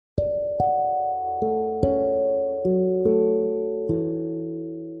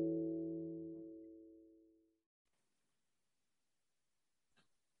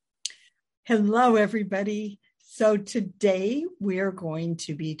Hello, everybody. So today we are going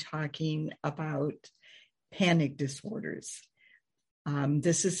to be talking about panic disorders.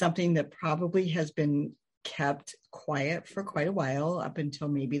 This is something that probably has been kept quiet for quite a while, up until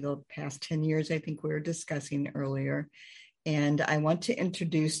maybe the past 10 years, I think we were discussing earlier. And I want to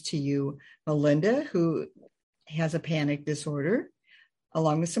introduce to you Melinda, who has a panic disorder,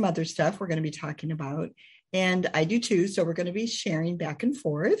 along with some other stuff we're going to be talking about. And I do too. So we're going to be sharing back and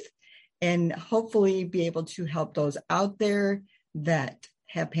forth and hopefully be able to help those out there that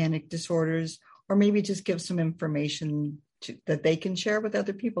have panic disorders, or maybe just give some information that they can share with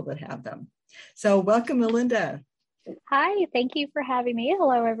other people that have them. So welcome, Melinda. Hi, thank you for having me.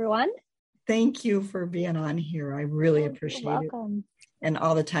 Hello, everyone. Thank you for being on here. I really appreciate it. And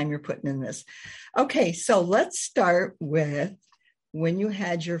all the time you're putting in this. Okay, so let's start with when you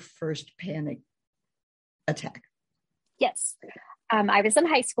had your first panic attack. Yes, I was in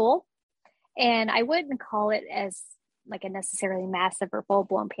high school, and I wouldn't call it as like a necessarily massive or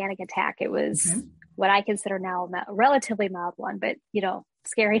full-blown panic attack. It was what I consider now a relatively mild one, but,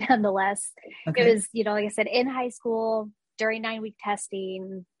 scary nonetheless. Okay. It was, like I said, in high school, during 9-week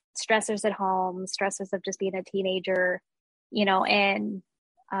testing, stressors at home, stressors of just being a teenager, and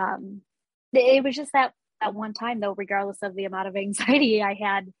it was just that one time, though, regardless of the amount of anxiety I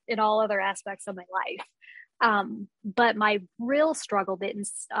had in all other aspects of my life. But my real struggle didn't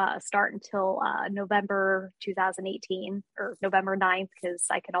start until November 2018, or November 9th, because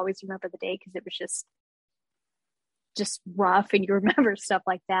I could always remember the day because it was just rough, and you remember stuff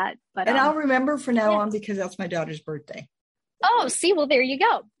like that. But I'll remember from now on because that's my daughter's birthday. Oh, see, well, there you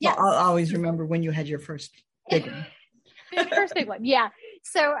go. Yeah, I'll always remember when you had your first big one. First big one, yeah.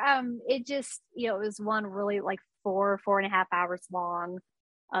 So it just, it was one really like 4.5 hours long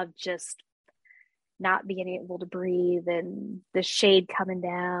of just not being able to breathe, and the shade coming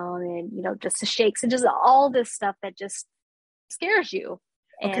down, and just the shakes and just all this stuff that just scares you.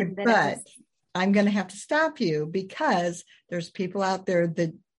 Okay, and but I'm going to have to stop you because there's people out there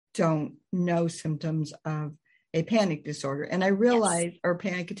that don't know symptoms of a panic disorder. And I realize, or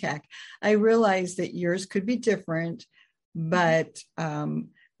panic attack, I realize that yours could be different, but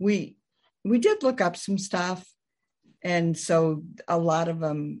we did look up some stuff. And so a lot of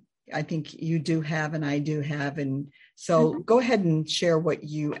them, I think you do have, and I do have. And so go ahead and share what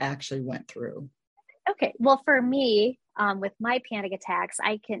you actually went through. Okay. Well, for me, with my panic attacks,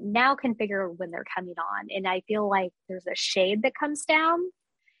 I can now configure when they're coming on. And I feel like there's a shade that comes down,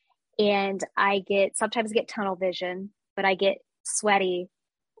 and I sometimes get tunnel vision, but I get sweaty,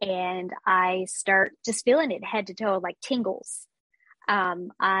 and I start just feeling it head to toe, like tingles.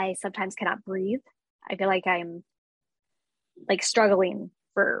 I sometimes cannot breathe. I feel like I'm like struggling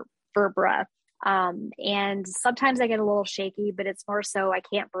for breath. And sometimes I get a little shaky, but it's more so I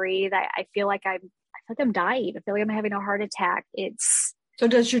can't breathe. I feel like I'm dying. I feel like I'm having a heart attack. So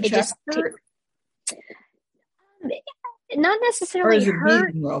does your chest hurt? Not necessarily or is it hurt.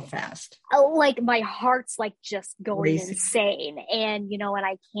 Beating real fast? Like my heart's like just going Racing. Insane. And, and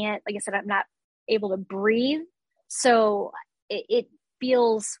I can't, like I said, I'm not able to breathe. So it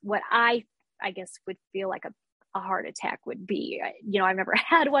feels what I guess would feel like a heart attack would be. I've never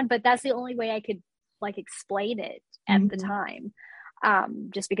had one, but that's the only way I could like explain it at the time.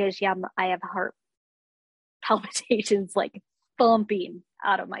 Just because, I have heart palpitations like thumping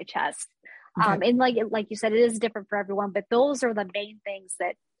out of my chest. Okay. And like you said, it is different for everyone, but those are the main things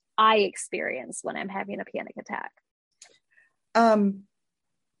that I experience when I'm having a panic attack.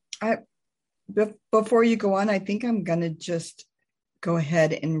 Before you go on, I think I'm going to just go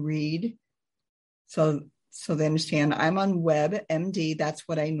ahead and read. So they understand. I'm on WebMD. That's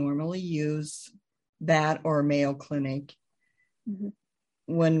what I normally use, that or Mayo Clinic,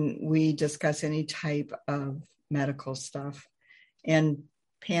 when we discuss any type of medical stuff. And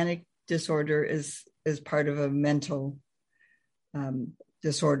panic disorder is part of a mental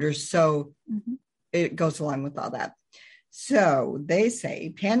disorder. So it goes along with all that. So they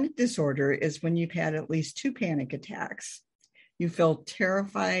say panic disorder is when you've had at least 2 panic attacks. You feel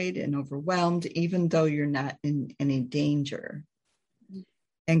terrified and overwhelmed, even though you're not in any danger,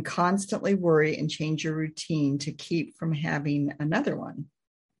 and constantly worry and change your routine to keep from having another one.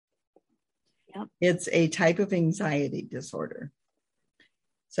 Yep. It's a type of anxiety disorder.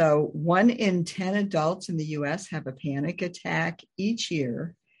 So 1 in 10 adults in the U.S. have a panic attack each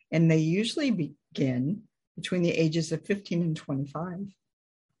year, and they usually begin between the ages of 15 and 25.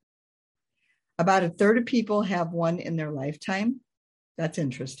 About a third of people have one in their lifetime. That's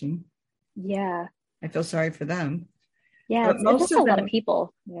interesting. Yeah. I feel sorry for them. Yeah, it's a lot of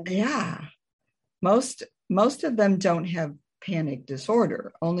people. Yeah. Most of them don't have panic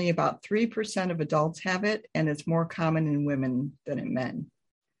disorder. Only about 3% of adults have it, and it's more common in women than in men.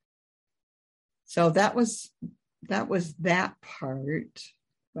 So that was that part.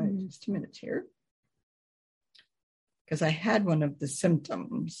 But just a minute here, because I had one of the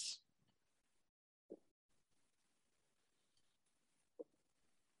symptoms.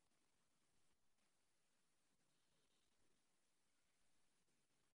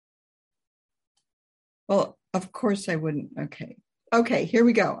 Well, of course I wouldn't. Okay, here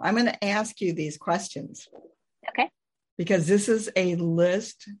we go. I'm going to ask you these questions. Okay. Because this is a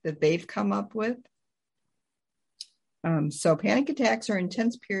list that they've come up with. So panic attacks are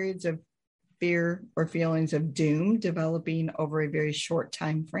intense periods of fear or feelings of doom developing over a very short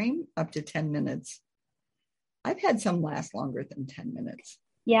time frame, up to 10 minutes. I've had some last longer than 10 minutes.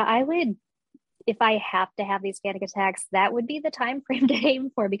 Yeah, I would, if I have to have these panic attacks, that would be the time frame to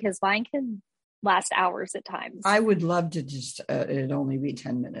aim for, because mine can last hours at times. I would love to just it only be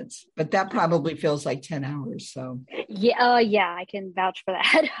 10 minits, but that probably feels like 10 hours. So yeah, I can vouch for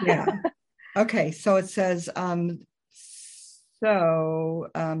that. Yeah. Okay, so it says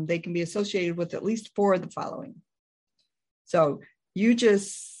they can be associated with at least 4 of the following. So you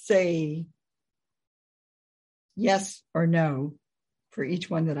just say yes or no for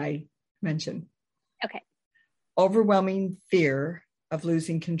each one that I mentioned. Okay. Overwhelming fear of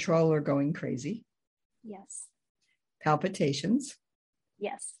losing control or going crazy. Yes. Palpitations.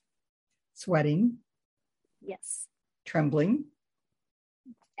 Yes. Sweating. Yes. Trembling.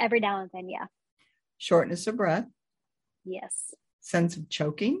 Every now and then, yeah. Shortness of breath. Yes. Sense of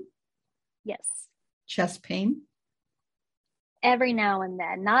choking. Yes. Chest pain. Every now and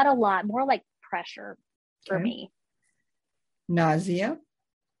then, not a lot, more like pressure for me. Nausea.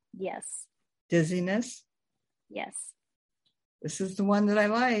 Yes. Dizziness. Yes. This is the one that I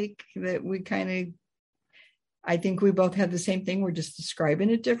like, that we I think we both had the same thing. We're just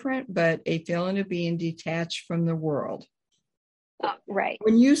describing it different, but a feeling of being detached from the world. Right.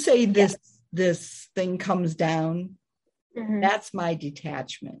 When you say this thing comes down, that's my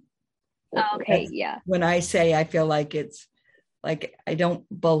detachment. Okay. Yeah. When I say I feel like it's like I don't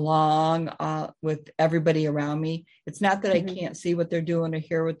belong with everybody around me, it's not that I can't see what they're doing or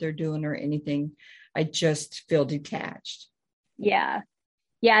hear what they're doing or anything. I just feel detached. Yeah.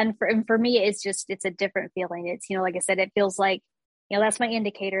 And for me, it's a different feeling. It's, like I said, it feels like, that's my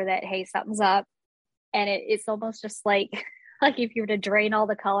indicator that, hey, something's up. And it's almost just like if you were to drain all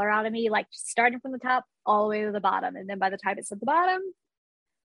the color out of me, like starting from the top all the way to the bottom. And then by the time it's at the bottom,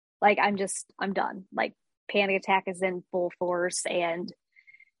 like I'm done. Like panic attack is in full force. And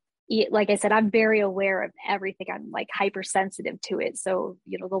like I said, I'm very aware of everything. I'm like hypersensitive to it. So,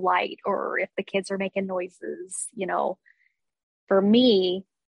 the light, or if the kids are making noises, for me,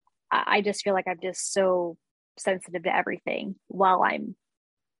 I just feel like I'm just so sensitive to everything while I'm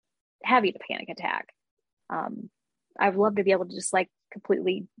having a panic attack. I'd love to be able to just like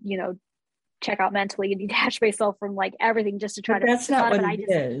completely, check out mentally and detach myself from like everything, just to try to. That's not what it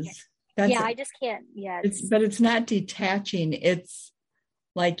is. I just can't. Yeah, but it's not detaching. It's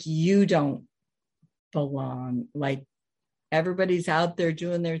like you don't belong. Like everybody's out there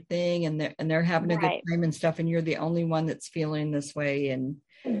doing their thing, and they're having a good time and stuff, and you're the only one that's feeling this way. And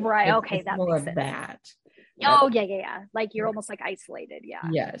okay, that more makes of sense. that. Oh yeah. Like you're almost like isolated. Yeah.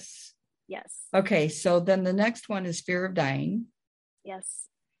 Yes. Okay, so then the next one is fear of dying. Yes.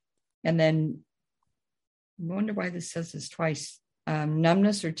 And then I wonder why this says this twice.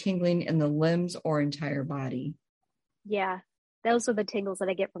 Numbness or tingling in the limbs or entire body. Yeah, those are the tingles that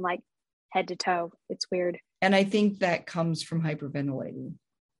I get from like head to toe. It's weird. And I think that comes from hyperventilating.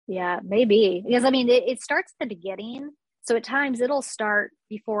 Yeah, maybe. Because it starts at the beginning. So at times it'll start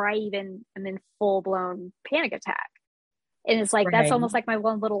before I even am in full blown panic attack. And it's like, that's almost like my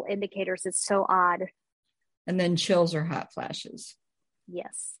one little indicators. It's so odd. And then chills or hot flashes.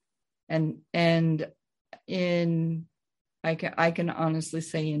 Yes. And I can honestly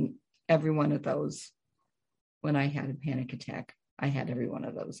say in every one of those, when I had a panic attack, I had every one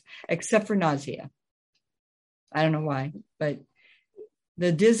of those, except for nausea. I don't know why, but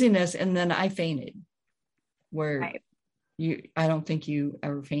the dizziness, and then I fainted. Where I don't think you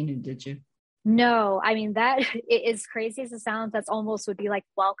ever fainted, did you? No, that as crazy as it sounds, that's almost would be like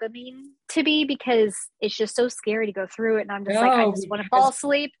welcoming to me, because it's just so scary to go through it. And I'm just I just want to fall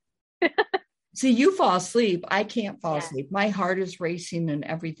asleep. See, you fall asleep. I can't fall asleep. My heart is racing and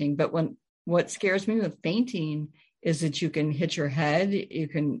everything. But what scares me with fainting is that you can hit your head. You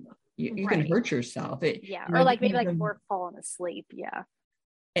can hurt yourself. Or like maybe like more falling asleep. Yeah.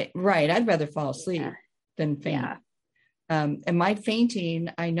 Right. I'd rather fall asleep than faint. Yeah. And my fainting,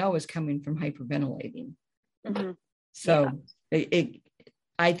 I know, is coming from hyperventilating. So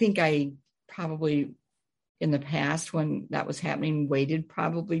I think I probably in the past when that was happening, waited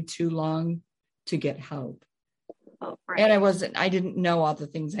probably too long to get help. Oh, right. And I didn't know all the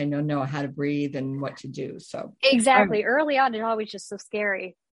things I know how to breathe and what to do. So exactly. Early on, it's always just so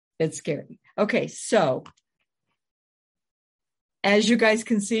scary. It's scary. Okay. So as you guys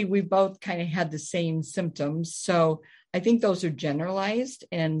can see, we both kind of had the same symptoms. So I think those are generalized.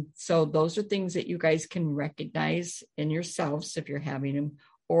 And so those are things that you guys can recognize in yourselves if you're having them,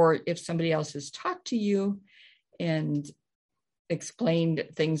 or if somebody else has talked to you and explained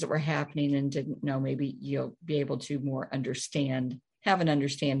things that were happening and didn't know, maybe you'll be able to more have an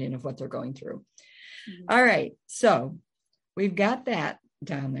understanding of what they're going through. Mm-hmm. All right. So we've got that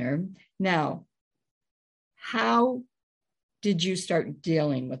down there. Now, how did you start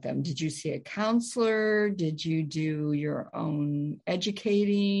dealing with them? Did you see a counselor? Did you do your own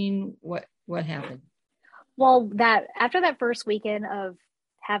educating? What happened? Well, after that first weekend of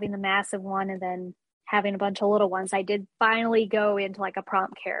having the massive one and then having a bunch of little ones, I did finally go into like a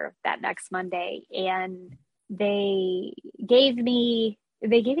prompt care that next Monday, and they gave me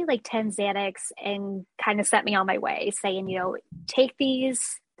like 10 Xanax and kind of set me on my way, saying, take these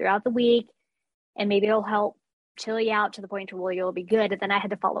throughout the week and maybe it'll help chill you out to the point where you'll be good. And then I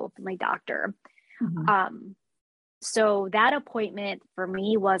had to follow up with my doctor. Mm-hmm. So that appointment for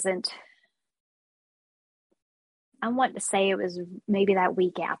me wasn't, I want to say it was maybe that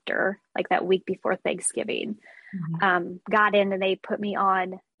week after, like that week before Thanksgiving. Mm-hmm. Got in and they put me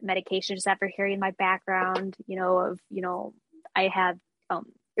on medication just after hearing my background, I have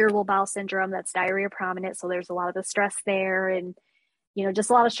irritable bowel syndrome, that's diarrhea prominent. So there's a lot of the stress there, and, just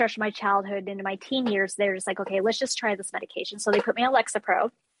a lot of stress from my childhood into my teen years. They're just like, okay, let's just try this medication. So they put me on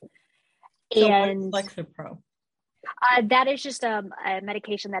Lexapro. So and what is Lexapro? That is just a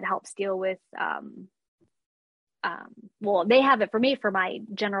medication that helps deal with, they have it for me for my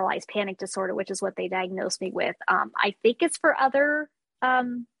generalized panic disorder, which is what they diagnosed me with. I think it's for other,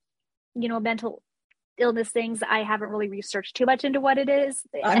 mental illness things. I haven't really researched too much into what it is.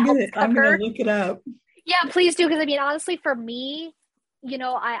 I'm gonna look it up. Yeah, please do. Because honestly, for me,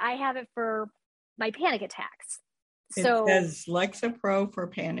 I have it for my panic attacks. So it says Lexapro for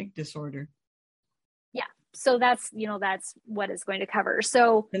panic disorder. Yeah. So that's that's what it's going to cover.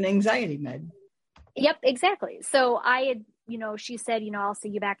 So an anxiety med. Yep, exactly. So I had, she said, I'll see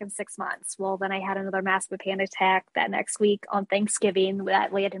you back in 6 months. Well, then I had another massive panic attack that next week on Thanksgiving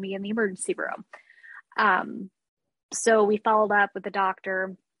that landed me in the emergency room. So we followed up with the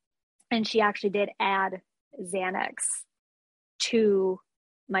doctor, and she actually did add Xanax to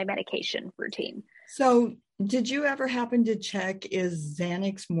my medication routine. So did you ever happen to check, is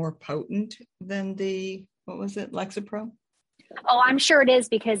Xanax more potent than Lexapro? Oh, I'm sure it is,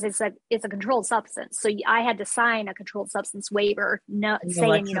 because it's a controlled substance. So I had to sign a controlled substance waiver,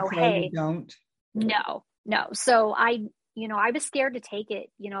 saying, hey, you don't. No. So I was scared to take it.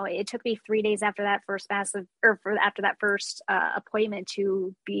 It took me 3 days after that first after that first appointment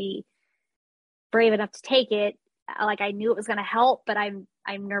to be brave enough to take it. Like, I knew it was going to help, but I'm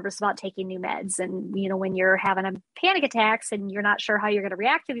nervous about taking new meds. And, when you're having a panic attacks and you're not sure how you're going to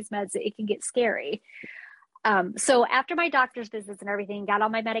react to these meds, it can get scary. So after my doctor's visits and everything, got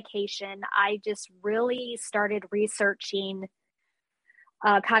on my medication, I just really started researching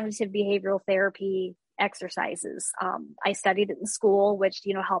cognitive behavioral therapy exercises. I studied it in school, which,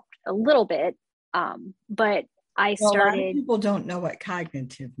 helped a little bit. But I started. A lot of people don't know what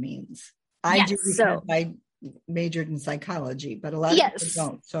cognitive means. I do, because I majored in psychology, but a lot of people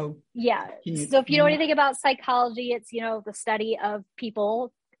don't. So yeah. So if you know anything about psychology, it's, the study of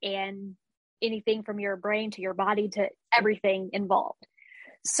people and anything from your brain to your body to everything involved.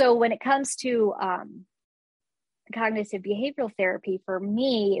 So when it comes to cognitive behavioral therapy, for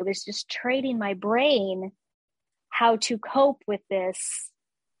me, it was just training my brain how to cope with this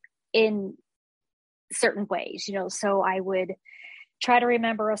in certain ways, so I would try to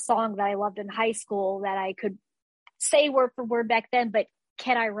remember a song that I loved in high school that I could say word for word back then, but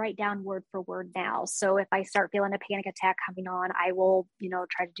can I write down word for word now? So if I start feeling a panic attack coming on, I will,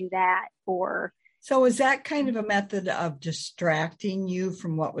 try to do that. So is that kind of a method of distracting you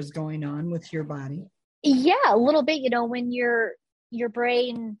from what was going on with your body? Yeah, a little bit. When your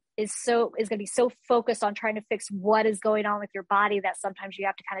brain is going to be so focused on trying to fix what is going on with your body that sometimes you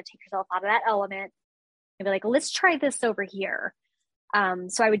have to kind of take yourself out of that element and be like, let's try this over here.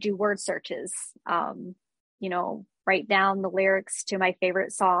 So I would do word searches, write down the lyrics to my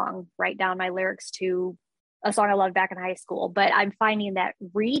favorite song, write down my lyrics to a song I loved back in high school. But I'm finding that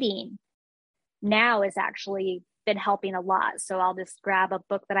reading now has actually been helping a lot. So I'll just grab a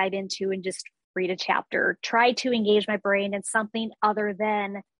book that I'm into and just read a chapter, try to engage my brain in something other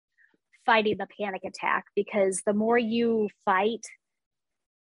than fighting the panic attack, because the more you fight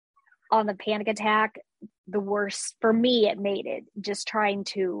on the panic attack, the worse for me it made it. Just trying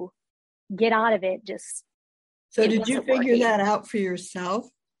to get out of it. So did you figure that out for yourself,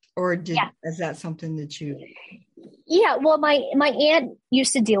 or is that something that you? Yeah, well, my aunt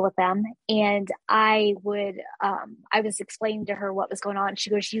used to deal with them, and I was explaining to her what was going on. She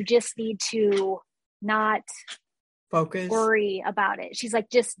goes, "You just need to not worry about it." She's like,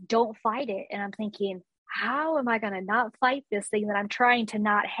 "Just don't fight it." And I'm thinking, how am I going to not fight this thing that I'm trying to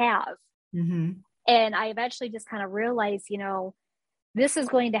not have? Mm-hmm. And I eventually just kind of realized, this is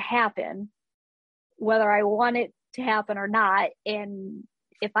going to happen, whether I want it to happen or not. And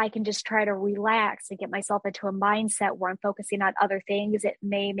if I can just try to relax and get myself into a mindset where I'm focusing on other things, it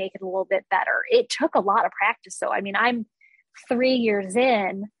may make it a little bit better. It took a lot of practice, though. I mean, I'm 3 years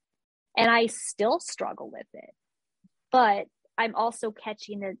in and I still struggle with it, but I'm also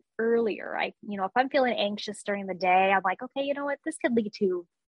catching it earlier. If I'm feeling anxious during the day, I'm like, okay, you know what? This could lead to,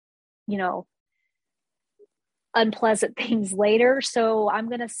 unpleasant things later. So I'm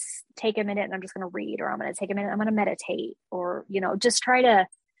going to take a minute and I'm just going to read, or I'm going to take a minute, I'm going to meditate, or, just try to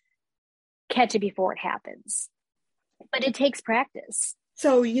catch it before it happens. But it takes practice.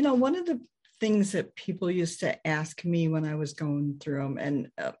 So, one of the things that people used to ask me when I was going through them,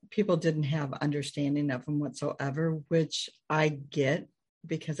 and people didn't have understanding of them whatsoever, which I get,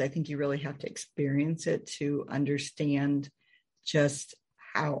 because I think you really have to experience it to understand just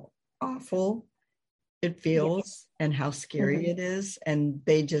how awful it feels and how scary it is. And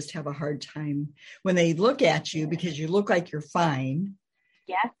they just have a hard time when they look at you, because you look like you're fine.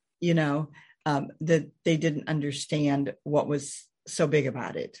 Yeah. That they didn't understand what was so big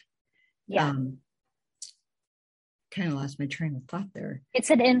about it. Yeah. Kind of lost my train of thought there.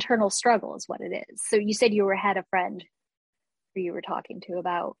 It's an internal struggle is what it is. So you said you had a friend who you were talking to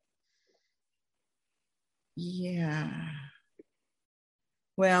about. Yeah.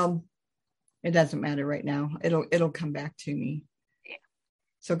 Well, it doesn't matter right now. It'll come back to me. Yeah.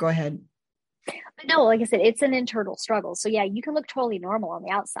 So go ahead. But no, like I said, it's an internal struggle. So yeah, you can look totally normal on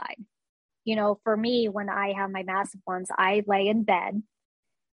the outside. For me, when I have my massive ones, I lay in bed,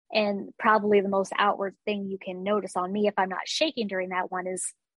 and probably the most outward thing you can notice on me if I'm not shaking during that one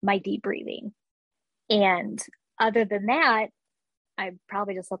is my deep breathing. And other than that, I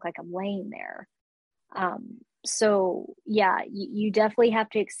probably just look like I'm laying there. So yeah, you definitely have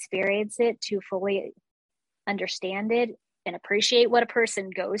to experience it to fully understand it and appreciate what a person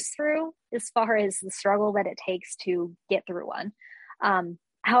goes through as far as the struggle that it takes to get through one.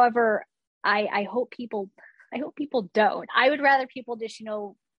 However, I hope people don't. I would rather people just,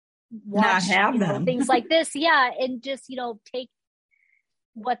 watch things like this. Yeah. And just, take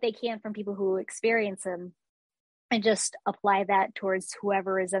what they can from people who experience them and just apply that towards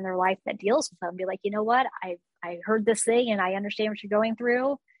whoever is in their life that deals with them. Be like, you know what? I heard this thing and I understand what you're going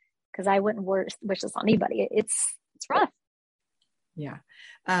through, because I wouldn't wish this on anybody. It's rough. Yeah.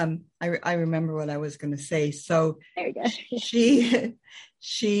 I remember what I was going to say. So there you go.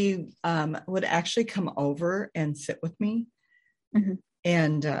 she would actually come over and sit with me. Mm-hmm.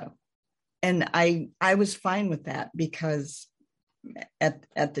 And I was fine with that, because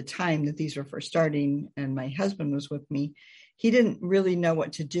at the time that these were first starting and my husband was with me, he didn't really know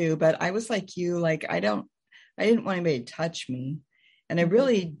what to do. But I was like you, like, I didn't want anybody to touch me. And I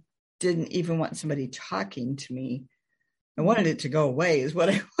really didn't even want somebody talking to me. I wanted it to go away is what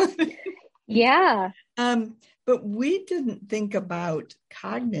I wanted. Yeah. But we didn't think about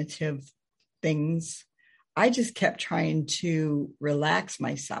cognitive things. I just kept trying to relax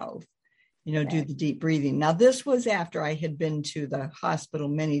myself, do the deep breathing. Now, this was after I had been to the hospital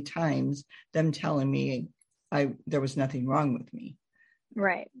many times, them telling me there was nothing wrong with me.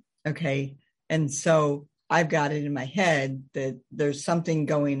 Right. Okay. And so I've got it in my head that there's something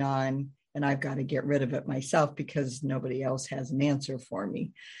going on and I've got to get rid of it myself, because nobody else has an answer for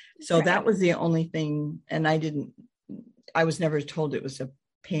me. So that was the only thing. And I was never told it was a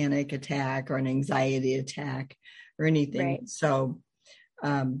panic attack or an anxiety attack or anything. Right. So,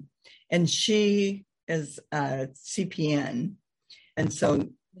 and she is a CPN. And so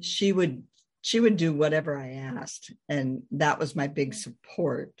she would do whatever I asked. And that was my big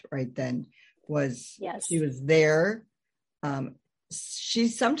support right then, was she was there. She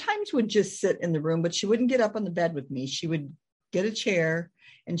sometimes would just sit in the room, but she wouldn't get up on the bed with me. She would get a chair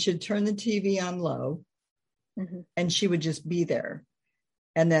and she'd turn the TV on low, and she would just be there.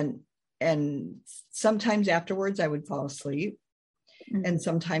 And sometimes afterwards I would fall asleep, and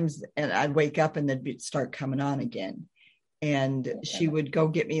sometimes I'd wake up and they'd start coming on again. And she would go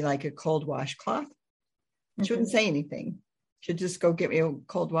get me like a cold washcloth. She wouldn't say anything. She'd just go get me a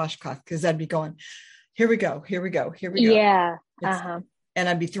cold washcloth because I'd be going, here we go, here we go, here we go. Yeah. And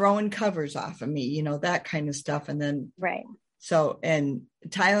I'd be throwing covers off of me, you know, that kind of stuff. And then, right. So, and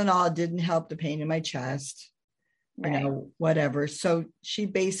Tylenol didn't help the pain in my chest, you know, whatever. So she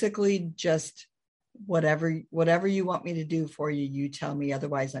basically just, whatever you want me to do for you, you tell me,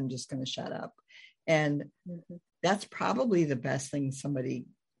 otherwise I'm just going to shut up. And that's probably the best thing somebody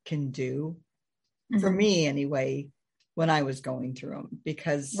can do for me anyway, when I was going through them,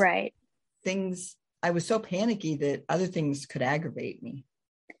 because I was so panicky that other things could aggravate me.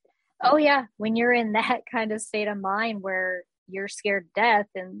 Oh yeah. When you're in that kind of state of mind where you're scared to death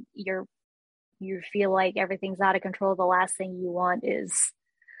and you feel like everything's out of control, the last thing you want is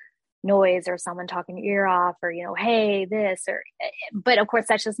noise or someone talking your ear off or, you know, hey, this, or, but of course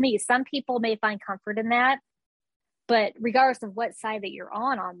that's just me. Some people may find comfort in that, but regardless of what side that you're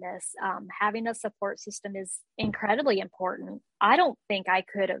on this, having a support system is incredibly important. I don't think I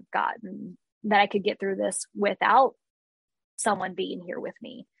could have gotten that I could get through this without someone being here with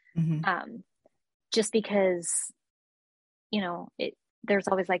me. Just because, you know, there's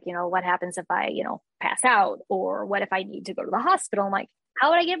always like, you know, what happens if I, you know, pass out, or what if I need to go to the hospital? I'm like,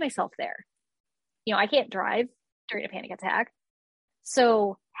 how would I get myself there? You know, I can't drive during a panic attack.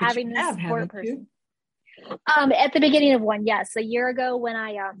 So having a support person. At the beginning of one, yes. A year ago when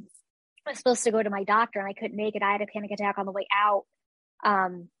I was supposed to go to my doctor and I couldn't make it, I had a panic attack on the way out.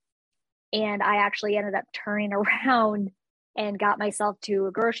 And I actually ended up turning around and got myself to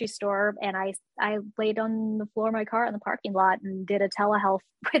a grocery store, and I laid on the floor of my car in the parking lot and did a telehealth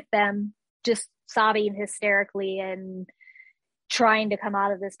with them, just sobbing hysterically and trying to come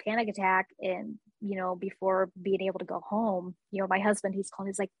out of this panic attack. And, you know, before being able to go home, you know, my husband, he's calling,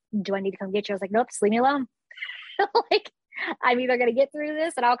 he's like, do I need to come get you? I was like, nope, just leave me alone. Like, I'm either going to get through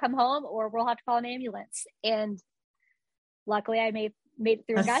this and I'll come home, or we'll have to call an ambulance. And luckily I made it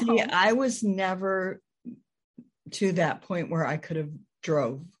through and got home. I was never to that point where I could have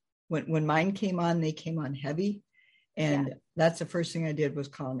drove. When mine came on, they came on heavy. And that's the first thing I did was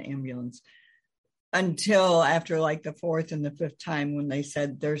call an ambulance, until after like the fourth and the fifth time when they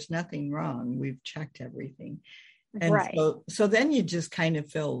said, there's nothing wrong. We've checked everything. And so then you just kind of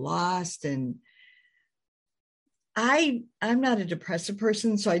feel lost. And I'm not a depressive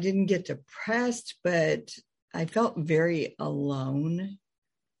person, so I didn't get depressed, but I felt very alone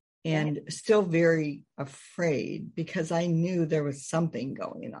and still very afraid because I knew there was something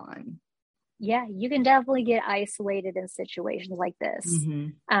going on. Yeah, you can definitely get isolated in situations like this,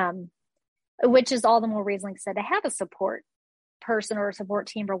 which is all the more reason, like I said, to have a support person or a support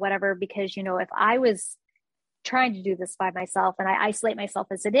team or whatever, because, you know, if I was trying to do this by myself and I isolate myself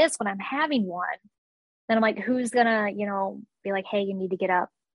as it is when I'm having one, then I'm like, who's gonna, you know, be like, hey, you need to get up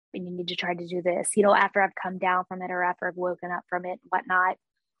and you need to try to do this, you know, after I've come down from it or after I've woken up from it, whatnot.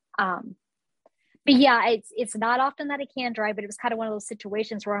 But yeah, it's not often that I can drive, but it was kind of one of those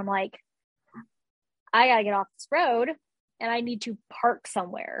situations where I'm like, I gotta get off this road and I need to park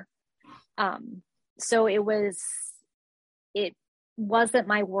somewhere. So it wasn't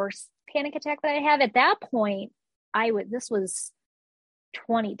my worst panic attack that I have at that point. This was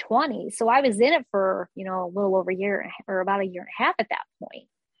 2020. So I was in it for, you know, a little over a year, or about a year and a half at that point.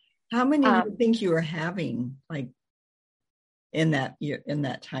 How many do you think you were having, like, in that year, in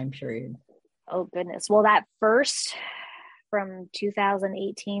that time period? Oh goodness. Well, that first, from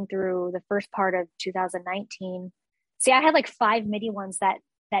 2018 through the first part of 2019. See, I had like 5 mini ones that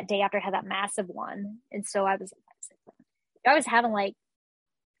day after I had that massive one. And so I was having like,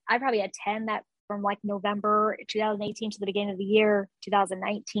 I probably had 10 that from like November 2018 to the beginning of the year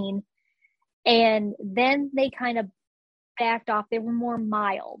 2019. And then they kind of backed off. They were more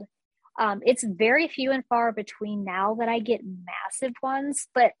mild. It's very few and far between now that I get massive ones,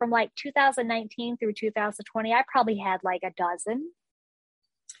 but from like 2019 through 2020, I probably had like a dozen.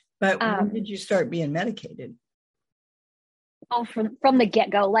 But when did you start being medicated? Oh, from the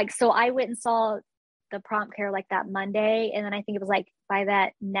get-go. Like, so I went and saw the prompt care like that Monday. And then I think it was like by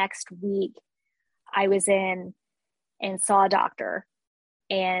that next week, I was in and saw a doctor.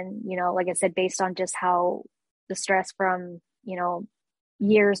 And, you know, like I said, based on just how the stress from, you know,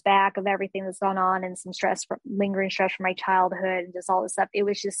 years back of everything that's gone on and some lingering stress from my childhood and just all this stuff, it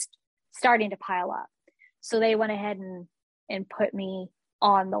was just starting to pile up. So they went ahead and put me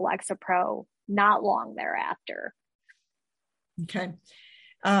on the Lexapro not long thereafter. Okay.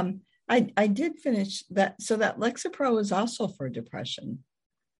 I did finish that. So that Lexapro is also for depression.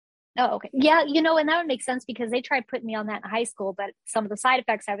 Oh, okay. Yeah, you know, and that would make sense because they tried putting me on that in high school, but some of the side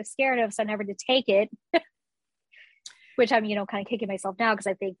effects I was scared of, so I never did take it. which I'm, kind of kicking myself now because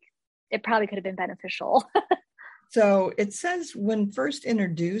I think it probably could have been beneficial. So it says when first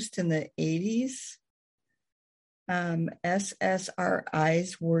introduced in the 80s,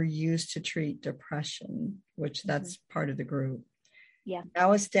 SSRIs were used to treat depression, which that's part of the group. Yeah.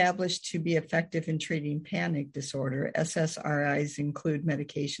 Now established to be effective in treating panic disorder, SSRIs include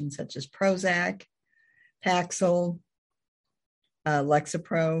medications such as Prozac, Paxil,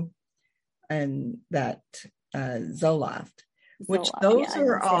 Lexapro, and that Zoloft, which those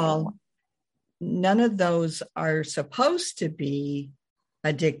are all, none of those are supposed to be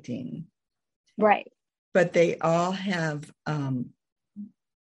addicting. Right. But they all have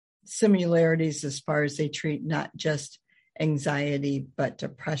similarities as far as they treat not just anxiety, but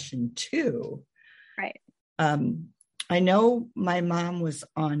depression too. Right. I know my mom was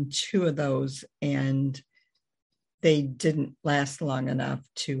on 2 of those and they didn't last long enough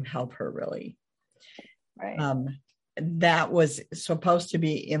to help her really. Right. That was supposed to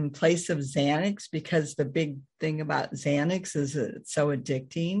be in place of Xanax because the big thing about Xanax is that it's so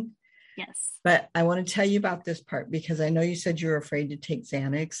addicting. Yes. But I want to tell you about this part because I know you said you're afraid to take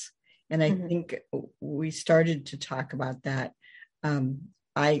Xanax. And I think we started to talk about that.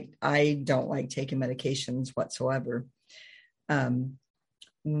 I don't like taking medications whatsoever.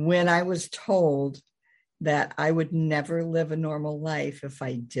 When I was told that I would never live a normal life if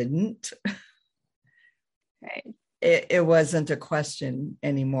I didn't, right. It wasn't a question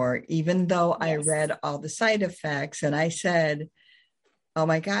anymore, even though I read all the side effects and I said, oh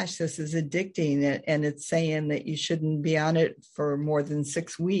my gosh, this is addicting. And it's saying that you shouldn't be on it for more than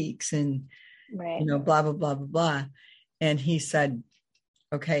 6 weeks and, blah, blah, blah, blah, blah. And he said,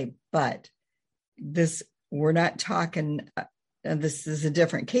 okay, but we're not talking, and this is a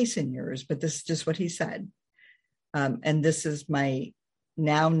different case in yours, but this is just what he said. And this is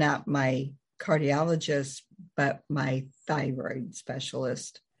not my cardiologist, but my thyroid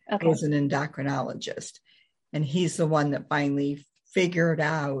specialist, who's an endocrinologist. And he's the one that finally figured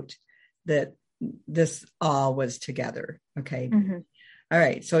out that this all was together. Okay. All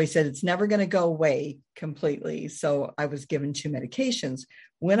right. So he said, it's never going to go away completely. So I was given 2 medications.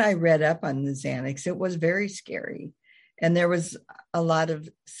 When I read up on the Xanax, it was very scary. And there was a lot of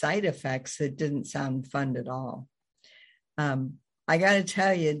side effects that didn't sound fun at all. I got to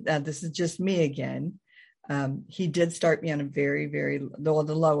tell you, this is just me again. He did start me on a very, very, the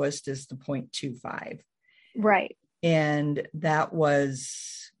lowest is the 0.25. Right. And that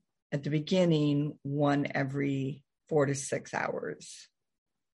was at the beginning, 1 every 4 to 6 hours.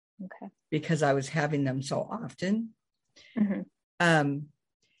 Okay. Because I was having them so often. And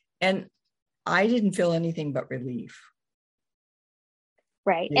I didn't feel anything but relief.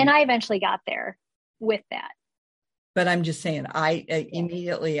 Right. And I eventually got there with that. But I'm just saying,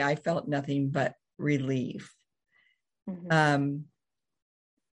 immediately I felt nothing but relief. I'm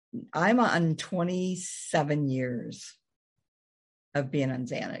on 27 years of being on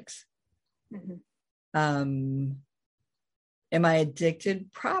Xanax. Am I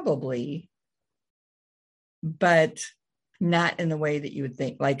addicted? Probably, but not in the way that you would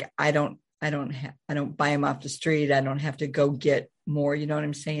think. Like I don't buy them off the street. I don't have to go get more. You know what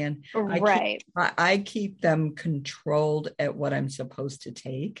I'm saying? Right. I keep them controlled at what I'm supposed to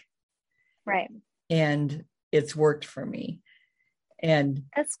take. Right. And it's worked for me. And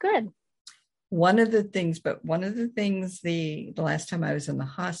that's good. One of the things the last time I was in the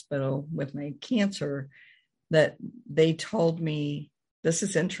hospital with my cancer, that they told me, this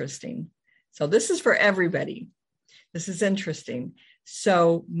is interesting. So this is for everybody. This is interesting.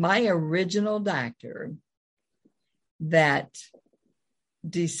 So my original doctor that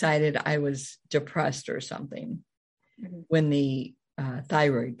decided I was depressed or something when the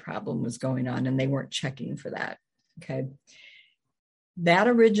thyroid problem was going on and they weren't checking for that. Okay. That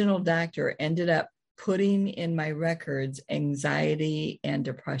original doctor ended up putting in my records anxiety and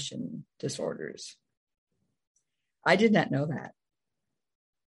depression disorders. I did not know that.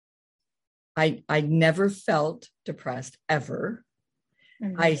 I never felt depressed ever.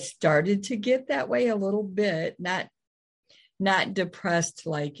 I started to get that way a little bit, not depressed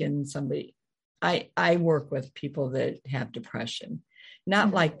like in somebody. I work with people that have depression,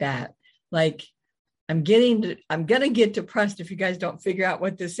 not like that. Like I'm going to get depressed if you guys don't figure out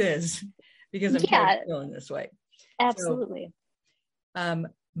what this is, because I'm feeling this way. Absolutely.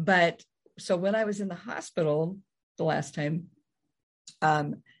 But so when I was in the hospital the last time,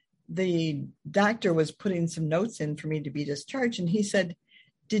 the doctor was putting some notes in for me to be discharged. And he said,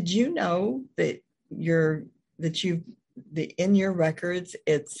 did you know that in your records,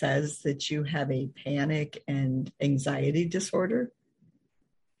 it says that you have a panic and anxiety disorder?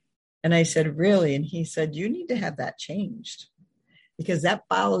 And I said, really? And he said, you need to have that changed because that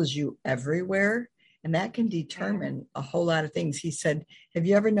follows you everywhere. And that can determine a whole lot of things. He said, have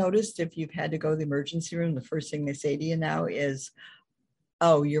you ever noticed if you've had to go to the emergency room, the first thing they say to you now is,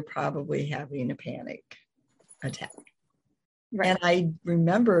 oh, you're probably having a panic attack. Right. And I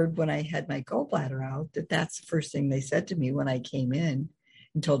remembered when I had my gallbladder out, that's the first thing they said to me when I came in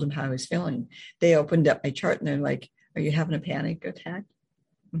and told them how I was feeling. They opened up my chart and they're like, are you having a panic attack?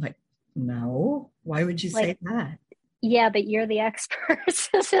 I'm like, no, why would you say that? Yeah, but you're the expert. It's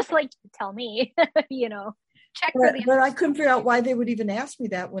just like, tell me, check for the. But I couldn't figure out why they would even ask me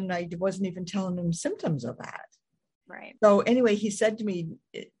that when I wasn't even telling them symptoms of that. Right. So anyway, he said to me,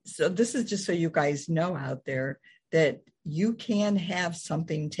 so this is just so you guys know out there that you can have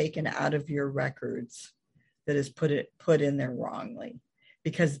something taken out of your records that is put in there wrongly,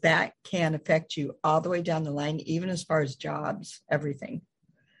 because that can affect you all the way down the line, even as far as jobs, everything.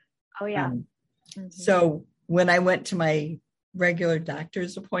 Oh, yeah. So when I went to my regular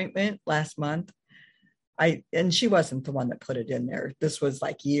doctor's appointment last month, and she wasn't the one that put it in there. This was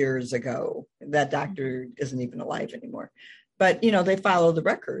like years ago. That doctor isn't even alive anymore. But, they follow the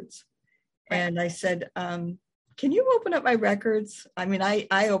records. Right. And I said, can you open up my records? I mean,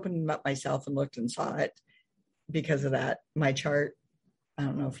 I opened them up myself and looked and saw it because of that, my chart. I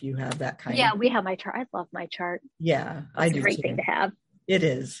don't know if you have that kind of. Yeah, we have my chart. I love my chart. Yeah, I do. It's a great thing to have. It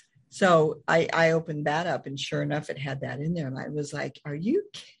is. So I opened that up and sure enough, it had that in there. And I was like, are you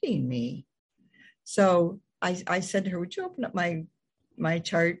kidding me? So I said to her, would you open up my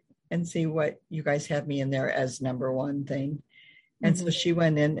chart and see what you guys have me in there as number one thing? And so she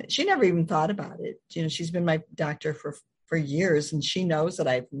went in. She never even thought about it. She's been my doctor for years, and she knows that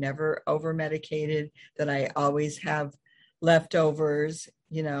I've never over medicated, that I always have leftovers,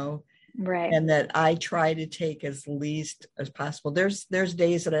 right. And that I try to take as least as possible. There's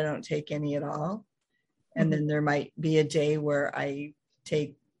days that I don't take any at all. And then there might be a day where I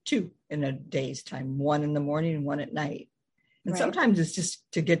take 2 in a day's time, 1 in the morning and 1 at night. And sometimes it's just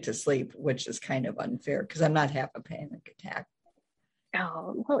to get to sleep, which is kind of unfair because I'm not having a panic attack.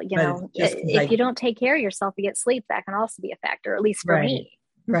 Oh, well, if you don't take care of yourself to get sleep, that can also be a factor, at least for me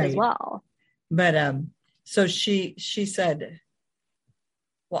as well. But so she said,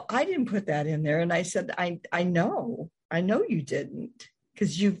 well, I didn't put that in there. And I said, I know you didn't,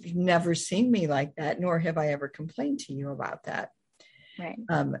 because you've never seen me like that, nor have I ever complained to you about that. Right.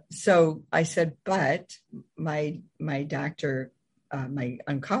 So I said, but my doctor, my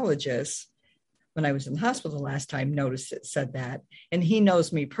oncologist, when I was in the hospital the last time, noticed it said that, and he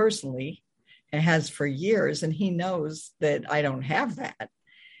knows me personally and has for years. And he knows that I don't have that.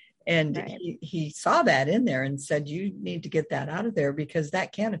 And he saw that in there and said, you need to get that out of there because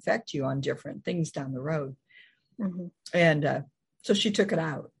that can affect you on different things down the road. And so she took it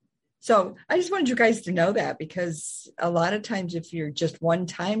out. So I just wanted you guys to know that, because a lot of times if you're just one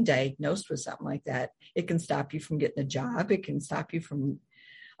time diagnosed with something like that, it can stop you from getting a job. It can stop you from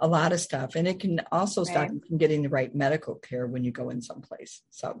a lot of stuff. And it can also stop you from getting the right medical care when you go in someplace.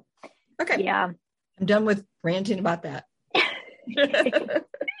 So, okay. Yeah. I'm done with ranting about that.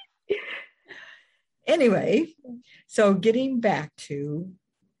 Anyway, so getting back to,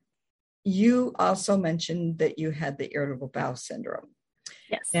 you also mentioned that you had the irritable bowel syndrome.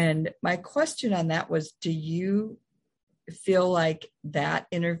 Yes. And my question on that was, do you feel like that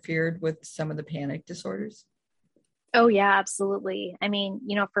interfered with some of the panic disorders? Oh, yeah, absolutely. I mean,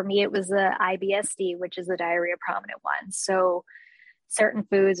 for me, it was the IBS-D, which is the diarrhea prominent one. So certain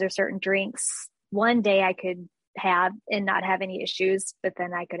foods or certain drinks, one day I could have and not have any issues, but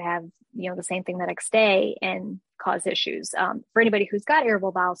then I could have, the same thing the next day and cause issues. For anybody who's got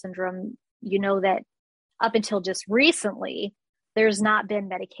irritable bowel syndrome, that up until just recently, there's not been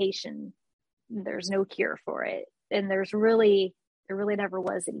medication. There's no cure for it. And there really never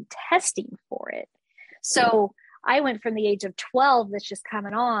was any testing for it. So I went from the age of 12, that's just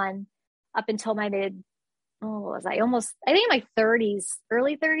coming on, up until my I think my 30s,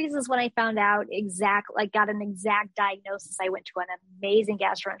 early 30s is when I found out got an exact diagnosis. I went to an amazing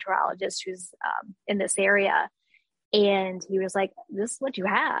gastroenterologist who's in this area. And he was like, this is what you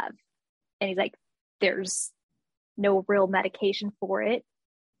have. And he's like, there's no real medication for it.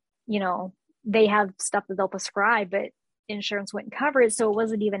 They have stuff that they'll prescribe, but insurance wouldn't cover it. So it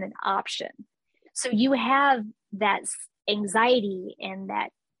wasn't even an option. So you have that anxiety and that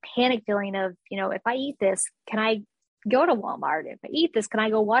panic feeling of, if I eat this, can I go to Walmart? If I eat this, can I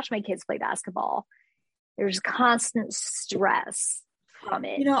go watch my kids play basketball? There's constant stress from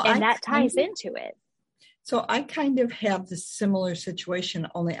it. And that ties into it. So I kind of have this similar situation,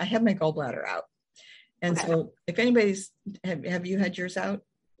 only I have my gallbladder out. And so if anybody's, have you had yours out?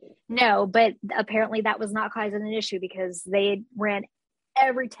 No, but apparently that was not causing an issue because they ran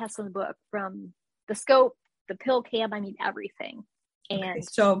every test in the book, from the scope, the pill cam, I mean, everything. And okay,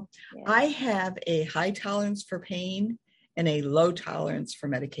 so yeah. I have a high tolerance for pain and a low tolerance for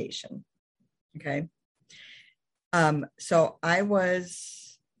medication. Okay. So I want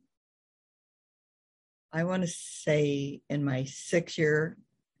to say in my 6th year,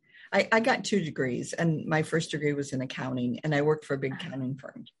 I got 2 degrees, and my first degree was in accounting, and I worked for a big accounting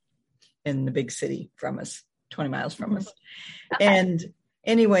firm in the big city from us, 20 miles from us. Okay. And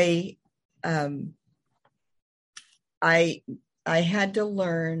anyway, I had to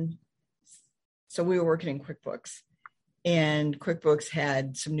learn. So we were working in QuickBooks, and QuickBooks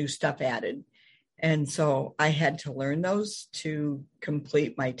had some new stuff added. And so I had to learn those to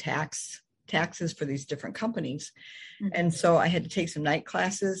complete my taxes for these different companies. Mm-hmm. And so I had to take some night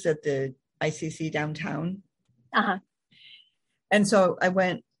classes at the ICC downtown. Uh-huh. And so I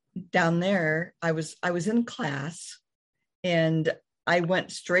went down there. I was in class, and I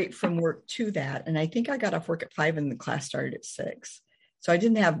went straight from work to that. And I think I got off work at 5 and the class started at 6. So I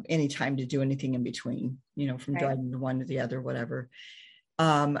didn't have any time to do anything in between, from right. driving to one to the other, whatever.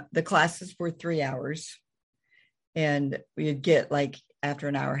 The classes were 3 hours, and we'd get like after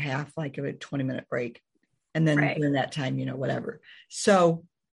an hour and a half, like a 20-minute break. And then right. during that time, whatever. So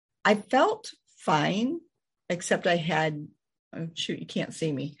I felt fine, except I had, oh, shoot, you can't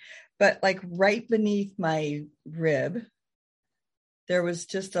see me, but like right beneath my rib, there was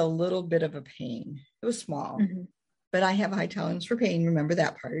just a little bit of a pain. It was small, mm-hmm. but I have a high tolerance for pain. Remember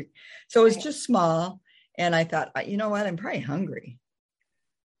that part. So it was just small. And I thought, you know what? I'm probably hungry.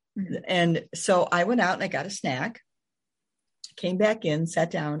 Mm-hmm. And so I went out and I got a snack, came back in, sat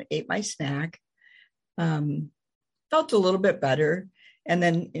down, ate my snack, felt a little bit better. And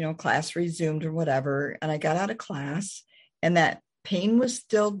then, class resumed or whatever. And I got out of class, and that pain was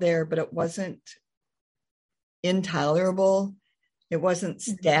still there, but it wasn't intolerable. It wasn't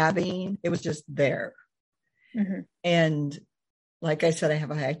stabbing. It was just there. Mm-hmm. And like I said, I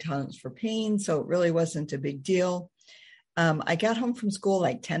have a high tolerance for pain, so it really wasn't a big deal. I got home from school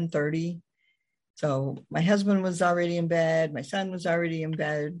like 10:30. So my husband was already in bed. My son was already in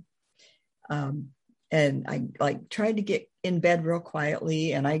bed. And I tried to get in bed real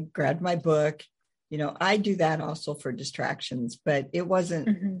quietly, and I grabbed my book. I do that also for distractions, but it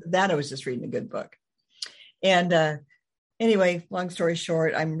wasn't that. I was just reading a good book. And anyway, long story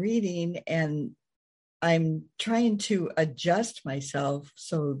short, I'm reading and I'm trying to adjust myself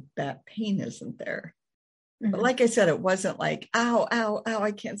so that pain isn't there. Mm-hmm. But like I said, it wasn't like, ow, ow, ow,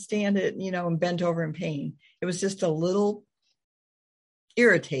 I can't stand it, and bent over in pain. It was just a little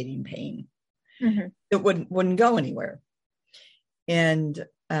irritating pain. Mm-hmm. It wouldn't go anywhere. And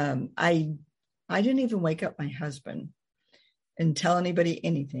I didn't even wake up my husband and tell anybody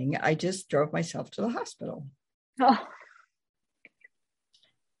anything. I just drove myself to the hospital. Oh.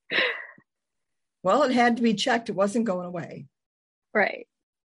 Well, it had to be checked. It wasn't going away. Right.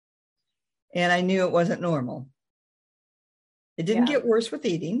 And I knew it wasn't normal. It didn't get worse with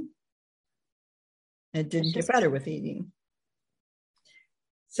eating. It didn't get better with eating.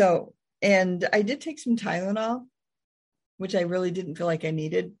 So, and I did take some Tylenol, which I really didn't feel like I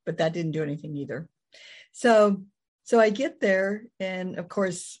needed, but that didn't do anything either. So I get there, and of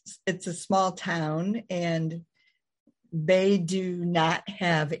course it's a small town, and they do not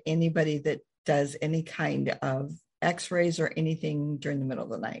have anybody that does any kind of x-rays or anything during the middle of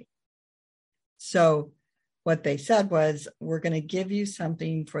the night. So what they said was, we're going to give you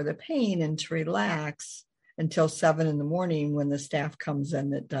something for the pain and to relax until 7 a.m. when the staff comes in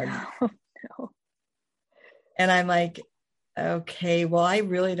that does. Oh, no. And I'm like, okay, well, I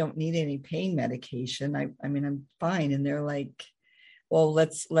really don't need any pain medication. I mean, I'm fine. And they're like, well,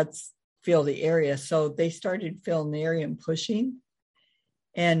 let's feel the area. So they started feeling the area and pushing.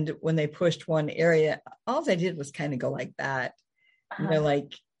 And when they pushed one area, all I did was kind of go like that. And they're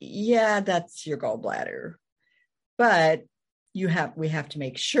like, yeah, that's your gallbladder, but we have to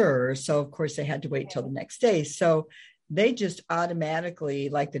make sure. So of course they had to wait till the next day. So they just automatically,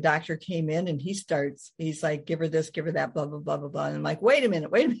 like the doctor came in and he's like, give her this, give her that, blah, blah, blah, blah, blah. And I'm like, wait a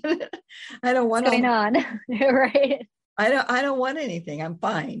minute. I don't want what's going on. Right. I don't want anything. I'm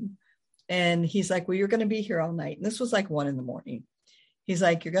fine. And he's like, well, you're going to be here all night. And this was like 1 a.m. He's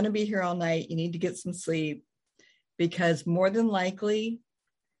like, you're going to be here all night. You need to get some sleep, because more than likely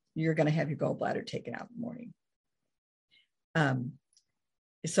you're going to have your gallbladder taken out in the morning.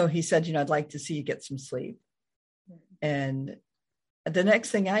 So he said, I'd like to see you get some sleep. And the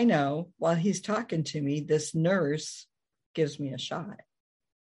next thing I know, while he's talking to me, this nurse gives me a shot.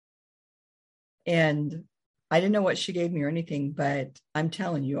 And I didn't know what she gave me or anything, but I'm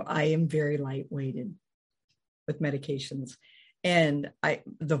telling you, I am very lightweighted with medications. And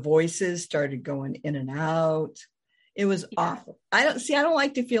the voices started going in and out. It was awful. I don't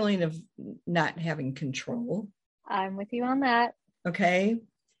like the feeling of not having control. I'm with you on that. Okay.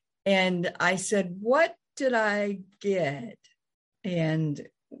 And I said, what did I get? And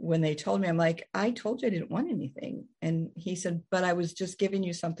when they told me, I'm like, I told you I didn't want anything. And he said, but I was just giving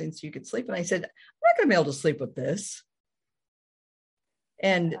you something so you could sleep. And I said, I'm not going to be able to sleep with this.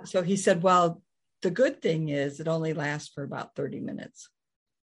 And so he said, well, the good thing is it only lasts for about 30 minutes.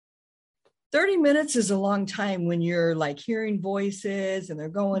 30 minutes is a long time when you're like hearing voices and they're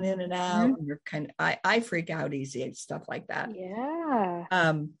going in and out. And you're I freak out easy and stuff like that.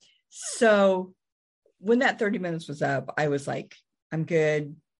 Yeah. So when that 30 minutes was up, I was like, I'm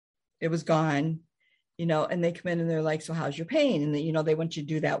good. It was gone, and they come in and they're like, so how's your pain? And they want you to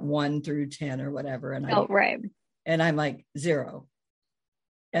do that 1 through 10 or whatever. And right. And I'm like 0.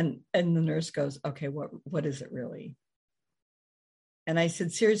 And the nurse goes, okay, what is it really? And I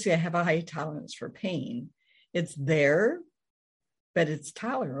said, seriously, I have a high tolerance for pain. It's there, but it's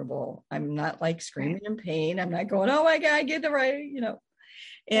tolerable. I'm not like screaming in pain. I'm not going, oh my God, I get the right,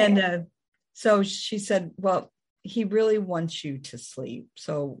 And so she said, well, he really wants you to sleep.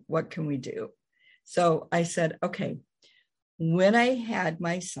 So what can we do? So I said, okay, when I had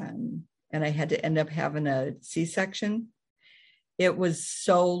my son and I had to end up having a C-section, it was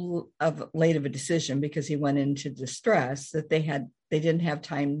so late of a decision because he went into distress that they didn't have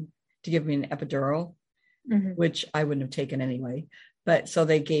time to give me an epidural, which I wouldn't have taken anyway. But so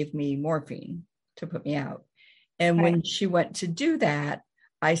they gave me morphine to put me out. And when she went to do that,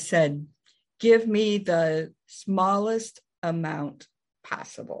 I said, give me the smallest amount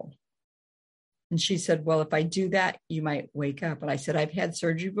possible. And she said, well, if I do that, you might wake up. And I said, I've had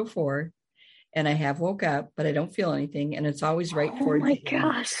surgery before and I have woke up, but I don't feel anything. And it's always right for you. Oh my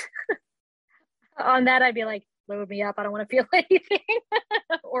gosh. On that, I'd be like, load me up. I don't want to feel anything.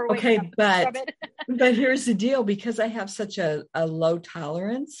 Or wake okay, up but here's the deal, because I have such a low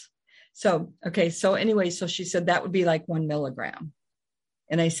tolerance. So anyway, so she said that would be like 1 milligram.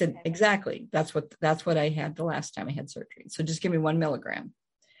 And I said, exactly. That's what I had the last time I had surgery. So just give me 1 milligram.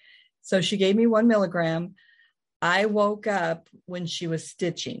 So she gave me 1 milligram. I woke up when she was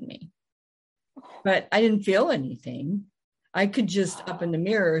stitching me, but I didn't feel anything. I could just up in the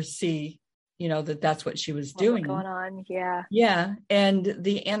mirror see, that's what she was doing. What's going on? Yeah. Yeah. And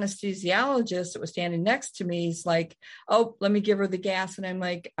the anesthesiologist that was standing next to me is like, oh, let me give her the gas. And I'm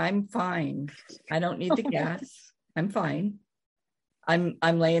like, I'm fine. I don't need the gas. I'm fine. I'm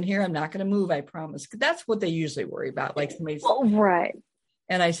laying here. I'm not going to move. I promise. Cause that's what they usually worry about. Like somebody's right.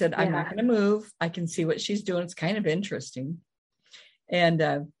 And I said, I'm not going to move. I can see what she's doing. It's kind of interesting.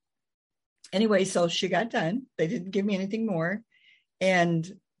 And anyway, so she got done. They didn't give me anything more. And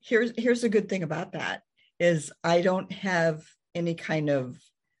here's the good thing about that is I don't have any kind of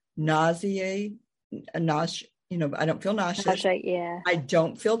nausea. I don't feel nauseous. Yeah. I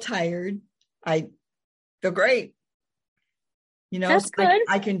don't feel tired. I feel great. That's good.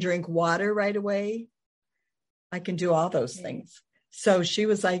 I can drink water right away. I can do all those things. So she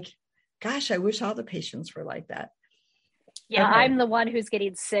was like, gosh, I wish all the patients were like that. Yeah, okay. I'm the one who's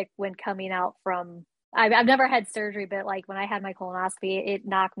getting sick when coming out from, I've never had surgery, but like when I had my colonoscopy, it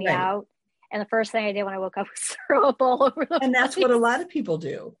knocked me out. And the first thing I did when I woke up was throw up all over the And that's place. what a lot of people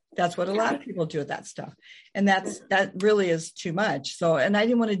do. That's what a lot of people do with that stuff. And that really is too much. So, and I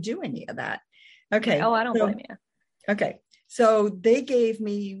didn't want to do any of that. Okay. Oh, I don't blame you. Okay. So they gave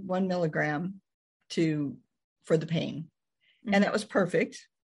me 1 milligram for the pain. And that was perfect.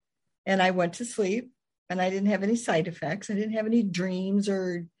 And I went to sleep and I didn't have any side effects. I didn't have any dreams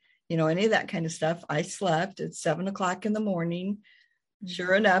or, any of that kind of stuff. I slept at 7:00 in the morning.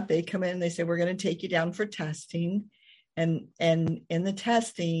 Sure enough, they come in, they say, we're going to take you down for testing. And in the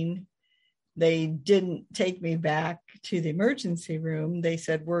testing, they didn't take me back to the emergency room. They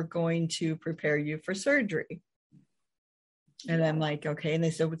said, we're going to prepare you for surgery. And I'm like, okay. And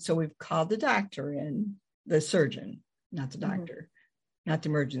they said, so we've called the doctor in, the surgeon, not the doctor, not the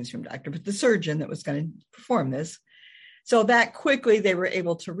emergency room doctor, but the surgeon that was going to perform this. So that quickly they were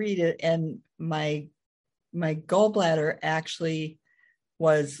able to read it. And my gallbladder actually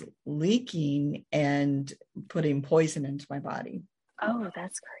was leaking and putting poison into my body. Oh,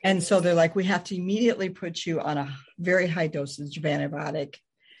 that's crazy. And so they're like, we have to immediately put you on a very high dosage of antibiotic,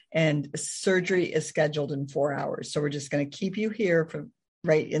 and surgery is scheduled in 4 hours. So we're just going to keep you here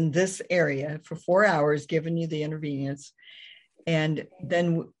right in this area for 4 hours, giving you the intravenous. And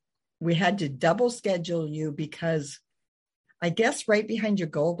then we had to double schedule you because I guess right behind your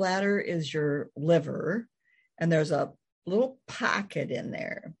gallbladder is your liver. and there's a little pocket in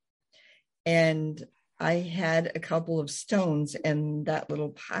there. And I had a couple of stones in that little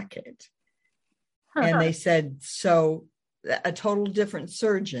pocket. And they said, so a total different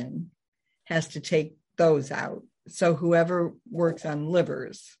surgeon has to take those out. So whoever works on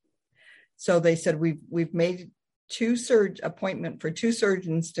livers. So they said, we've made appointment for 2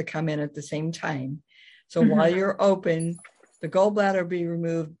 surgeons to come in at the same time. So while you're open, the gallbladder will be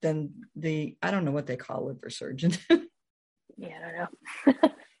removed. Then I don't know what they call liver surgeon. Yeah, I don't know.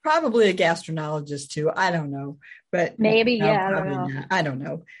 Probably a gastroenterologist too. I don't know, but maybe, no, yeah, I don't know. not. I don't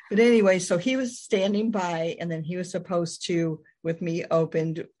know. But anyway, so he was standing by, and then he was supposed to, with me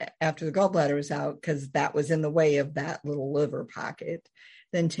opened after the gallbladder was out, because that was in the way of that little liver pocket,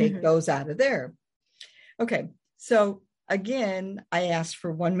 then take those out of there. Okay. So again, I asked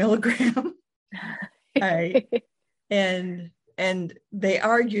for 1 milligram. Right. And they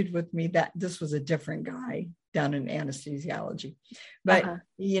argued with me that this was a different guy down in anesthesiology. But,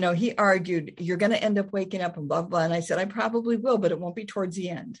 he argued, you're going to end up waking up and blah, blah. And I said, I probably will, but it won't be towards the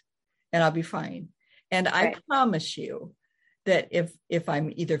end and I'll be fine. And I promise you that if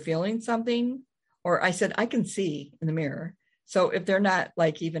I'm either feeling something, or I said, I can see in the mirror. So if they're not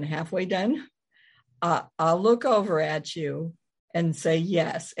like even halfway done, I'll look over at you and say,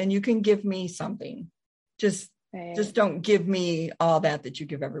 yes. And you can give me something. Just don't give me all that you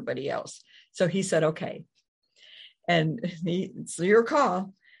give everybody else. So he said, okay. And it's your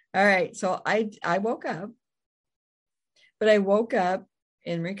call. All right. So I woke up, but I woke up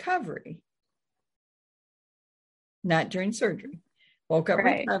in recovery, not during surgery. Woke up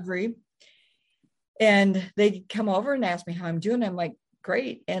recovery. And they come over and ask me how I'm doing. I'm like,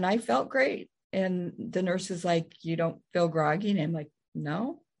 great. And I felt great. And the nurse is like, you don't feel groggy? And I'm like,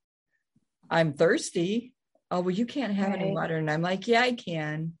 no, I'm thirsty. Oh, well, you can't have any water. And I'm like, yeah, I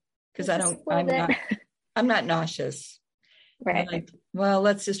can. Because I'm not nauseous. Right. Like, well,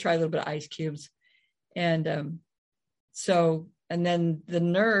 let's just try a little bit of ice cubes. And and then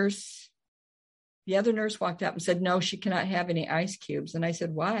the other nurse walked up and said, no, she cannot have any ice cubes. And I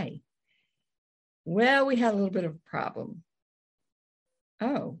said, why? Well, we had a little bit of a problem.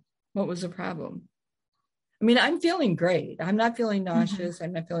 Oh, what was the problem? I mean, I'm feeling great. I'm not feeling nauseous.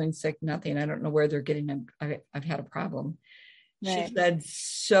 I'm not feeling sick, nothing. I don't know where they're getting them. I've had a problem. Right. She said,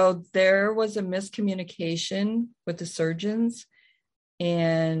 so there was a miscommunication with the surgeons,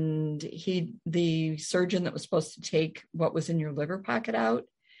 and the surgeon that was supposed to take what was in your liver pocket out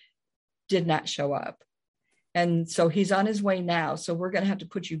did not show up. And so he's on his way now. So we're going to have to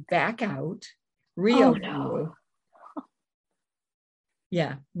put you back out, reopen you.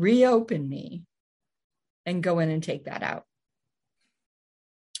 Yeah, reopen me and go in and take that out.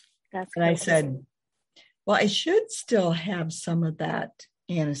 That's and I said, well, I should still have some of that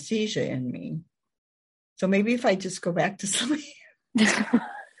anesthesia in me. So maybe if I just go back to sleep.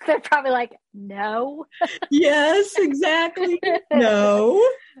 They're probably like, no. Yes, exactly. No.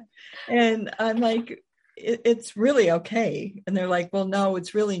 And I'm like, it's really okay. And they're like, well, no,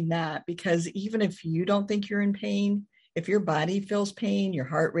 it's really not, because even if you don't think you're in pain, if your body feels pain, your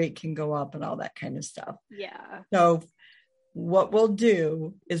heart rate can go up and all that kind of stuff. Yeah. So what we'll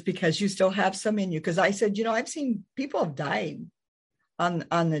do is, because you still have some in you, because I said, I've seen people have died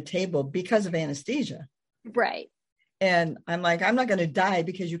on the table because of anesthesia. Right. And I'm like, I'm not going to die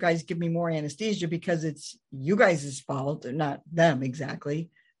because you guys give me more anesthesia, because it's you guys' fault, not them exactly,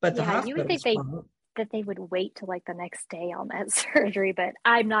 but the hospital's you would think fault. That they would wait till like the next day on that surgery, but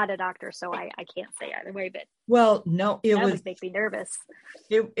I'm not a doctor, so I can't say either way. But well, no, it would make me nervous.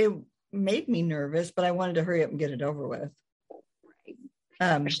 It made me nervous, but I wanted to hurry up and get it over with. Right. I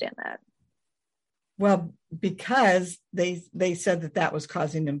understand that. Well, because they said that was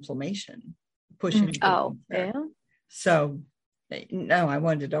causing inflammation, pushing. Oh, yeah. So no, I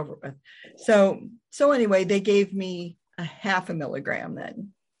wanted it over with. So anyway, they gave me a 0.5 milligram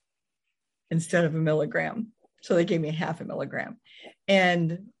then, instead of 1 milligram. So they gave me a 0.5 milligram.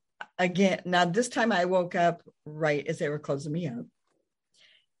 And again, now this time I woke up right as they were closing me up,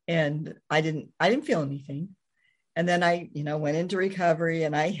 and I didn't feel anything. And then I, went into recovery,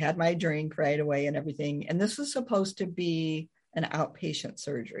 and I had my drink right away and everything. And this was supposed to be an outpatient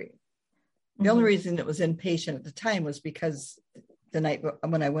surgery. The only reason it was inpatient at the time was because the night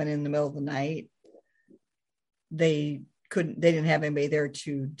when I went in the middle of the night, they didn't have anybody there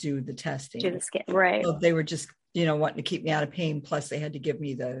to do the testing. Do the scan, right. So they were just, wanting to keep me out of pain. Plus they had to give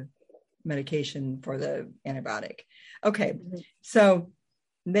me the medication for the antibiotic. Okay. So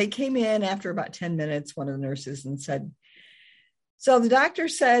they came in after about 10 minutes, one of the nurses, and said, So the doctor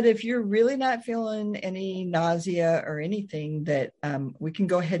said, if you're really not feeling any nausea or anything, that we can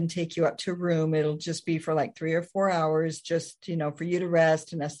go ahead and take you up to a room. It'll just be for like 3 or 4 hours, just, for you to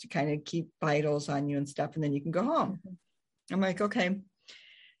rest and us to kind of keep vitals on you and stuff. And then you can go home. I'm like, okay.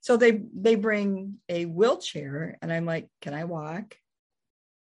 So they bring a wheelchair and I'm like, can I walk?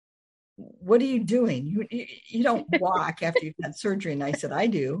 What are you doing? You don't walk after you've had surgery. And I said, I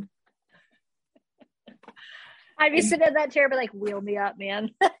do. I'd be sitting in that chair, but like, wheel me up, man.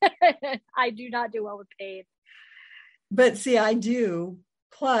 I do not do well with pain. But see, I do.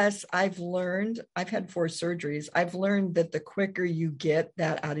 Plus, I've had 4 surgeries. I've learned that the quicker you get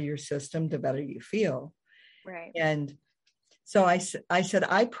that out of your system, the better you feel. Right. And so I said,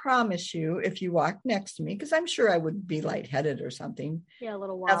 I promise you, if you walk next to me, because I'm sure I would be lightheaded or something. Yeah, a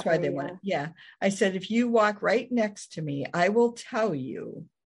little wobbly. That's why they want it. Yeah. I said, if you walk right next to me, I will tell you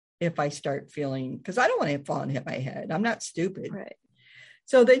if I start feeling, because I don't want to fall and hit my head. I'm not stupid. Right.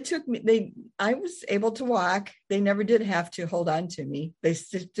 So they took me, I was able to walk. They never did have to hold on to me. They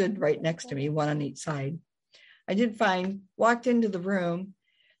stood right next to me, one on each side. I did fine, walked into the room.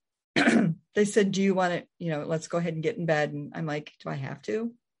 They said, do you want to, let's go ahead and get in bed. And I'm like, do I have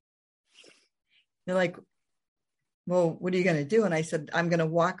to? They're like, well, what are you going to do? And I said, I'm going to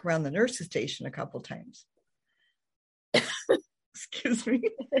walk around the nurse's station a couple times. Excuse me.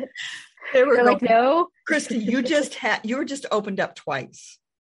 They were like, no, Christy, you were just opened up twice.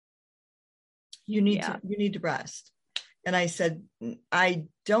 You need to rest. And I said, I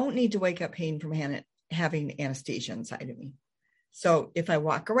don't need to wake up pain from having anesthesia inside of me. So if I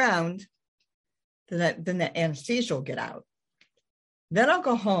walk around, then the anesthesia will get out. Then I'll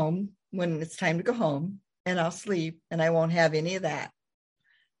go home when it's time to go home and I'll sleep and I won't have any of that.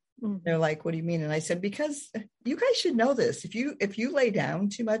 They're like, what do you mean? And I said, because you guys should know this. If you lay down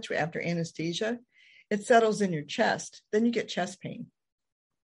too much after anesthesia, it settles in your chest. Then you get chest pain.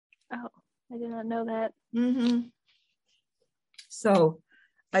 Oh, I did not know that. Mm-hmm. So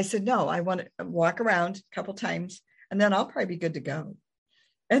I said, no, I want to walk around a couple times and then I'll probably be good to go.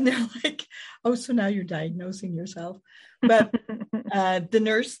 And they're like, oh, so now you're diagnosing yourself. But the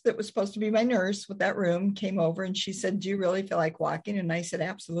nurse that was supposed to be my nurse with that room came over and she said, do you really feel like walking? And I said,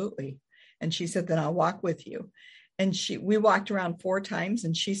 absolutely. And she said, then I'll walk with you. And we walked around 4 times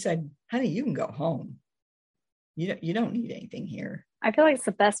and she said, honey, you can go home. You don't need anything here. I feel like it's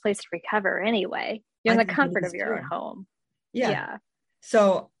the best place to recover anyway. You're in the comfort of your own home. Yeah.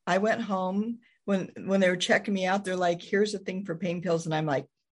 So I went home. When they were checking me out, they're like, here's a thing for pain pills. And I'm like,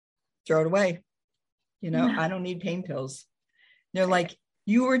 throw it away. I don't need pain pills. They're like,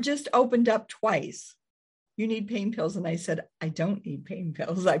 you were just opened up twice. You need pain pills. And I said, I don't need pain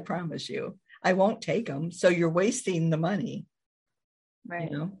pills. I promise you, I won't take them. So you're wasting the money.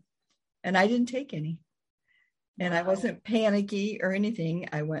 Right. And I didn't take any. And I wasn't panicky or anything.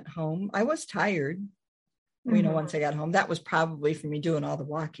 I went home. I was tired. Once I got home, that was probably from me doing all the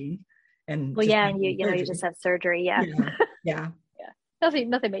walking. And and you just have surgery. Yeah.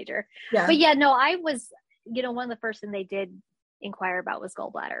 Nothing major. Yeah. But no, I was, one of the first thing they did inquire about was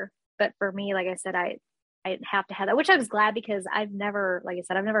gallbladder. But for me, like I said, I didn't have to have that, which I was glad because I've never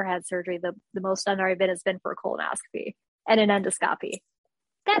had surgery. The most under I've been has been for a colonoscopy and an endoscopy.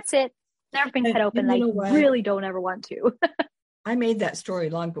 That's it. Never been cut open. I really don't ever want to. I made that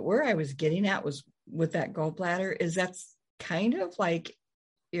story long, but where I was getting at was with that gallbladder is that's kind of like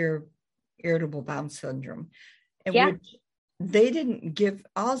irritable bowel syndrome. And they didn't give,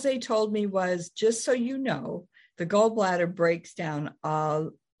 all they told me was, just so you know, the gallbladder breaks down all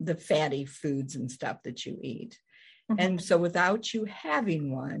the fatty foods and stuff that you eat. Mm-hmm. And so without you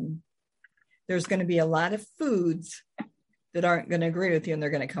having one, there's going to be a lot of foods that aren't going to agree with you and they're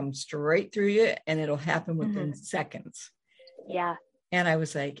going to come straight through you and it'll happen within seconds. Yeah. And I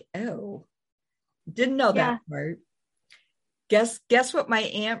was like, oh, didn't know that part. Guess what my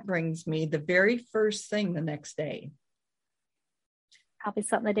aunt brings me the very first thing the next day? Probably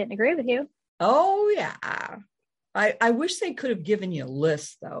something that didn't agree with you. Oh, yeah. I wish they could have given you a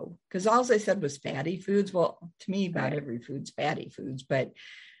list, though, because all they said was fatty foods. Well, to me, about every food's fatty foods, but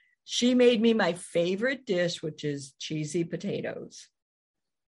she made me my favorite dish, which is cheesy potatoes.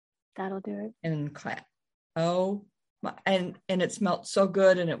 That'll do it. And and it smelled so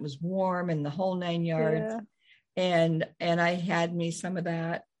good and it was warm and the whole 9 yards. Yeah. And I had me some of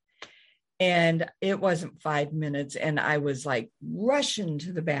that. And it wasn't 5 minutes. And I was like rushing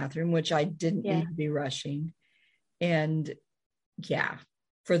to the bathroom, which I didn't need to be rushing. And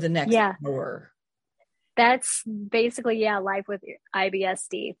for the next hour. That's basically, life with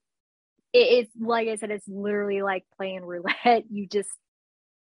IBS-D. It's like I said, it's literally like playing roulette. You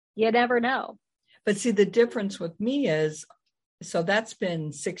never know. But see, the difference with me is so that's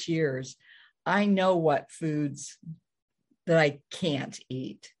been 6 years. I know what foods that I can't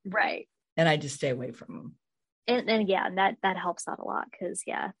eat. Right. And I just stay away from them. And yeah, that helps out a lot because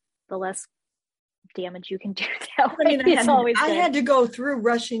the less damage you can do that way. I had to go through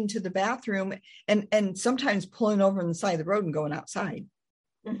rushing to the bathroom and sometimes pulling over on the side of the road and going outside.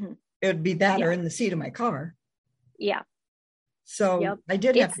 Mm-hmm. It would be that or in the seat of my car. Yeah. So I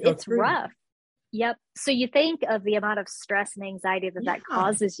did have to go it's through. Rough. Yep. So you think of the amount of stress and anxiety that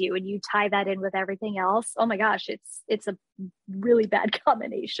causes you, and you tie that in with everything else. Oh my gosh, it's a really bad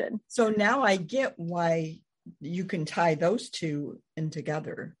combination. So now I get why you can tie those two in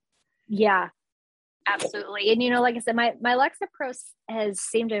together. Yeah, absolutely. And like I said, my Lexapro has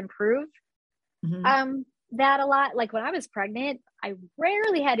seemed to improve that a lot. Like when I was pregnant, I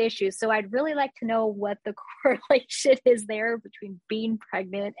rarely had issues. So I'd really like to know what the correlation is there between being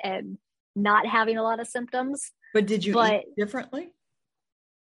pregnant and not having a lot of symptoms. But did you eat differently?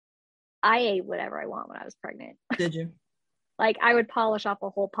 I ate whatever I want when I was pregnant. Did you? Like I would polish off a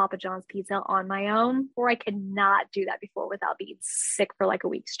whole Papa John's pizza on my own, or I could not do that before without being sick for like a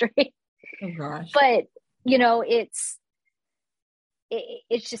week straight. Oh gosh. But it's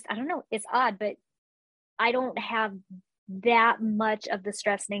just, I don't know, it's odd, but I don't have that much of the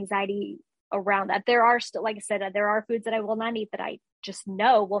stress and anxiety around that. There are still, like I said, there are foods that I will not eat that I just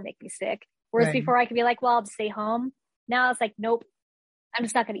know will make me sick. Whereas before I could be like, well, I'll just stay home. Now it's like, nope, I'm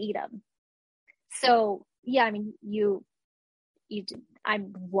just not going to eat them. So yeah, I mean,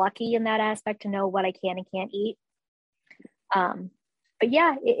 I'm lucky in that aspect to know what I can and can't eat. But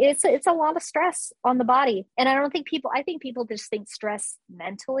yeah, it's a lot of stress on the body. And I think people just think stress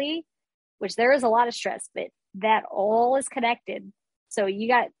mentally, which there is a lot of stress, but that all is connected. So you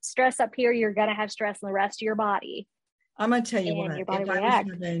got stress up here, you're going to have stress in the rest of your body. I'm going to tell you what, if I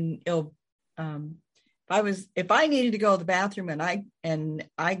needed to go to the bathroom and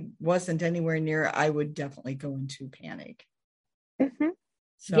I wasn't anywhere near, I would definitely go into panic. Mm-hmm.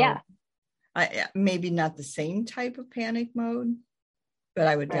 So yeah, I maybe not the same type of panic mode, but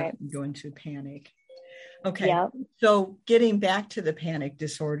I would definitely go into panic. Okay. Yep. So getting back to the panic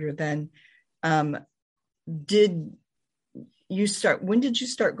disorder, then, when did you start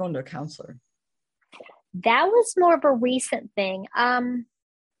going to a counselor? That was more of a recent thing.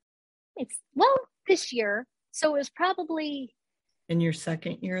 This year. So it was probably in your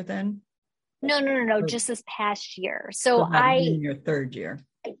second year then? No, just this past year. So in your third year.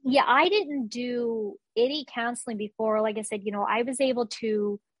 Yeah, I didn't do any counseling before. Like I said, I was able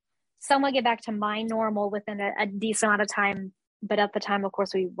to somewhat get back to my normal within a decent amount of time. But at the time, of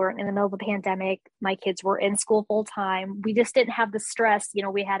course, we weren't in the middle of the pandemic. My kids were in school full time. We just didn't have the stress.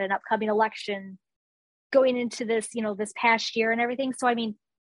 We had an upcoming election going into this, this past year and everything. So, I mean,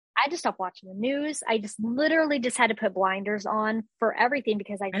 I just stopped watching the news. I just literally just had to put blinders on for everything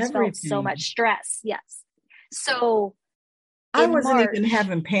because I just felt so much stress. Yes. So I wasn't even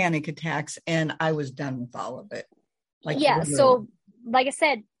having panic attacks and I was done with all of it. So like I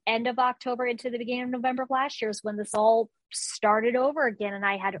said, end of October into the beginning of November of last year is when this all started over again. And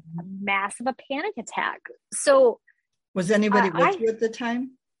I had a massive panic attack. So was anybody with you at the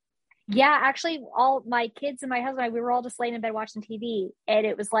time? Yeah, actually all my kids and my husband, we were all just laying in bed watching TV, and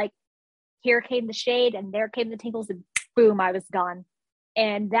it was like, here came the shade and there came the tingles and boom, I was gone.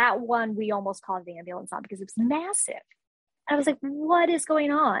 And that one, we almost called the ambulance on because it was massive. And I was like, what is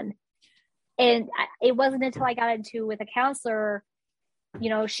going on? And it wasn't until I got into with a counselor,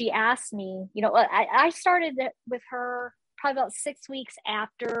 she asked me, I started with her probably about 6 weeks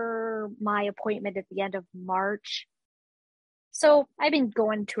after my appointment at the end of March. So I've been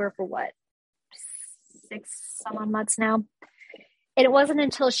going to her for 6 some odd months now. And it wasn't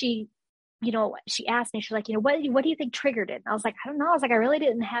until she asked me, she's like, what do you think triggered it? And I was like, I don't know. I was like, I really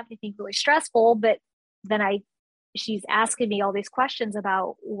didn't have anything really stressful, but then she's asking me all these questions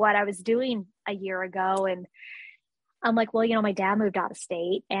about what I was doing a year ago. And I'm like, well, my dad moved out of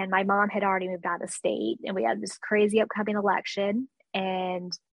state and my mom had already moved out of state, and we had this crazy upcoming election,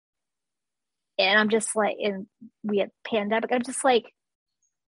 and I'm just like, and we had pandemic. I'm just like,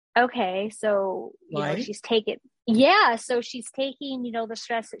 okay, so, she's taking, so she's taking, the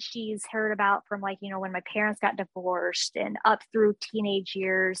stress that she's heard about from when my parents got divorced and up through teenage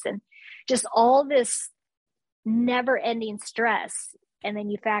years and just all this never ending stress. And then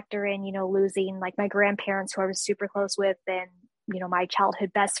you factor in, losing like my grandparents who I was super close with, and, my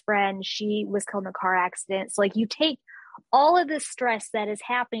childhood best friend, she was killed in a car accident. So you take all of this stress that is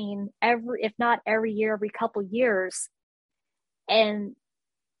happening if not every year, every couple years, and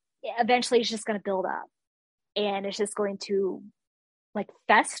eventually it's just going to build up and it's just going to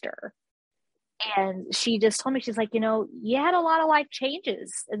fester. And she just told me, she's like, you had a lot of life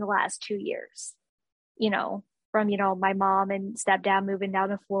changes in the last 2 years, from, my mom and stepdad moving down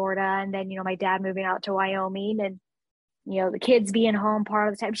to Florida, and then, my dad moving out to Wyoming, and, the kids being home part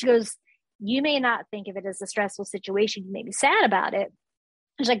of the time. She goes, you may not think of it as a stressful situation. You may be sad about it.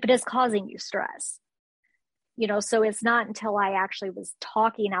 She's like, but it's causing you stress. So it's not until I actually was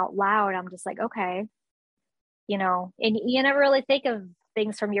talking out loud, I'm just like, okay, and you never really think of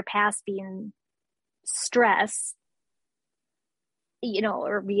things from your past being stress,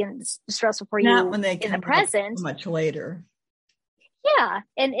 or being stressful for Not you when they in the come up present. much later. Yeah.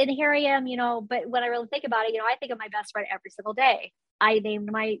 And here I am, but when I really think about it, I think of my best friend every single day. I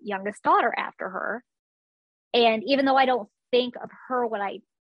named my youngest daughter after her. And even though I don't think of her when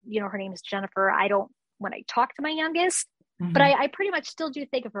her name is Jennifer, when I talk to my youngest, Mm-hmm. but I pretty much still do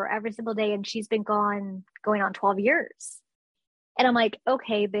think of her every single day. And she's been going on 12 years. And I'm like,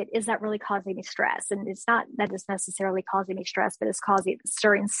 okay, but is that really causing me stress? And it's not that it's necessarily causing me stress, but it's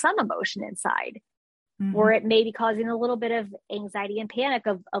stirring some emotion inside, Mm-hmm. or it may be causing a little bit of anxiety and panic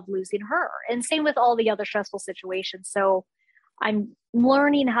of losing her. And same with all the other stressful situations. So I'm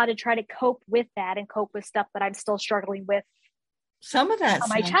learning how to try to cope with that and cope with stuff that I'm still struggling with. Some of that from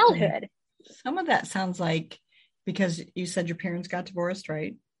my childhood. Some of that sounds like, because you said your parents got divorced,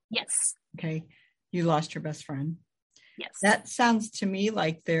 right? Yes. Okay. You lost your best friend. Yes. That sounds to me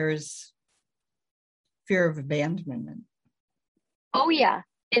like there's fear of abandonment. Oh, yeah.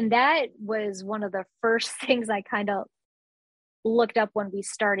 And that was one of the first things I kind of looked up when we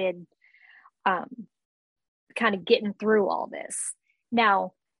started kind of getting through all this.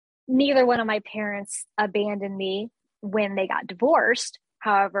 Now, neither one of my parents abandoned me when they got divorced.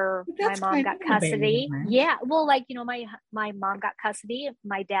 However, my mom got custody. Yeah. Well, my mom got custody.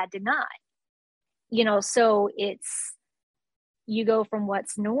 My dad did not. So you go from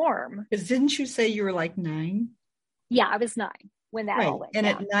what's norm. Because didn't you say you were like 9? Yeah, I was 9 when that all went down.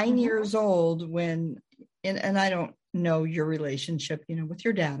 And at 9 years old, and I don't know your relationship, with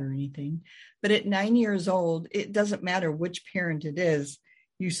your dad or anything, but at 9 years old, it doesn't matter which parent it is,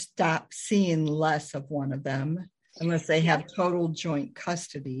 you stop seeing less of one of them unless they have total joint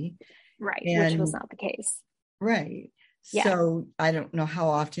custody. Right, which was not the case. Right. Yeah. So I don't know how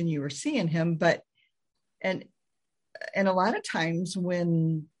often you were seeing him, but and a lot of times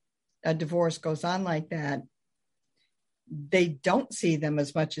when a divorce goes on like that, they don't see them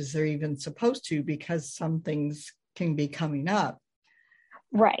as much as they're even supposed to, because some things can be coming up.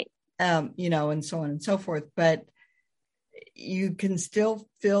 Right. And so on and so forth. But you can still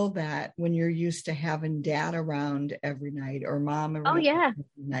feel that when you're used to having dad around every night or mom around every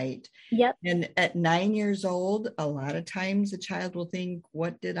night. Yep. And at 9 years old, a lot of times a child will think,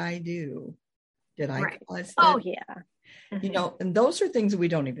 what did I do? Did I cause that? Oh, yeah. Mm-hmm. And those are things that we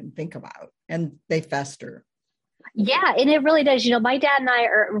don't even think about, and they fester. Yeah, and it really does. My dad and I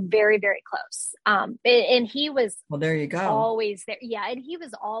are very, very close. And he was there you go. Always there. Yeah, and he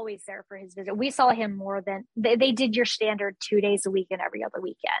was always there for his visit. We saw him more than they did your standard 2 days a week and every other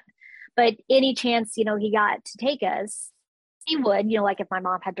weekend. But any chance, he got to take us, he would, like if my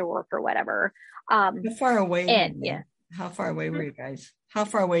mom had to work or whatever. How far away? Yeah. How far away were you guys? How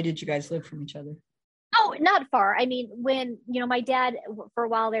far away did you guys live from each other? Oh, not far. I mean, when, my dad for a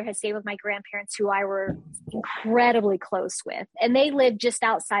while there had stayed with my grandparents, who I were incredibly close with, and they lived just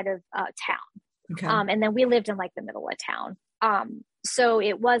outside of town. Okay. And then we lived in like the middle of town. So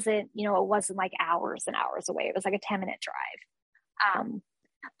it wasn't like hours and hours away. It was like a 10-minute drive.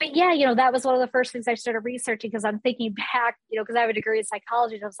 But yeah, that was one of the first things I started researching, because I'm thinking back, because I have a degree in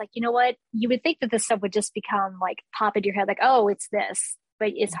psychology. And I was like, you know what? You would think that this stuff would just become like pop into your head, like, oh, it's this, but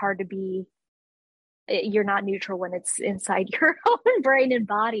it's hard to be. You're not neutral when it's inside your own brain and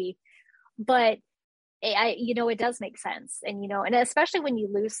body. But it does make sense. And, and especially when you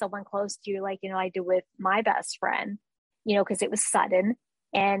lose someone close to you, like, I did with my best friend, because it was sudden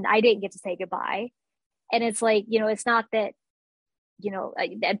and I didn't get to say goodbye. And it's like, it's not that,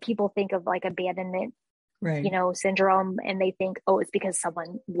 that people think of like abandonment, syndrome, and they think, oh, it's because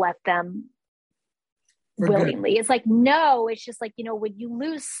someone left them willingly. It's like, no, it's just like, when you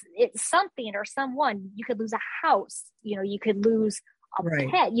lose something or someone, you could lose a house, you could lose a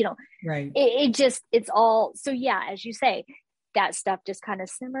pet, it's all. So yeah, as you say, that stuff just kind of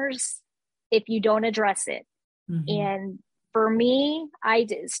simmers if you don't address it. Mm-hmm. And for me,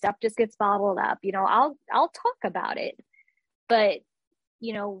 stuff just gets bottled up. I'll talk about it, but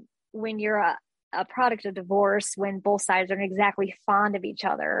when you're a product of divorce, when both sides aren't exactly fond of each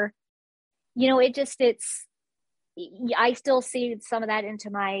other, I still see some of that into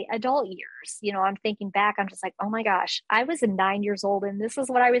my adult years. I'm thinking back, I'm just like, oh my gosh, I was 9 years old and this is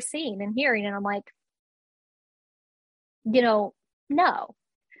what I was seeing and hearing. And I'm like, no.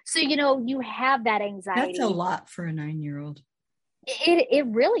 So, you have that anxiety. That's a lot for a 9-year-old. It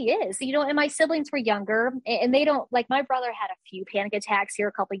really is, and my siblings were younger and they don't, like, my brother had a few panic attacks here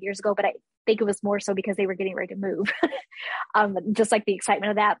a couple of years ago, but I think it was more so because they were getting ready to move. Just like the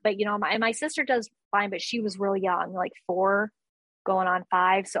excitement of that. But, my sister does fine, but she was really young, like 4 going on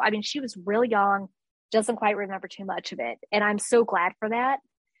 5. So, I mean, she was really young, doesn't quite remember too much of it. And I'm so glad for that.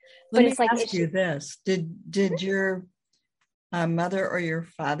 Let me ask you this. Did your mother or your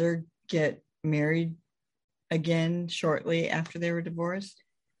father get married again shortly after they were divorced?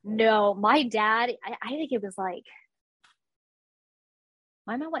 No, my dad, I think it was like,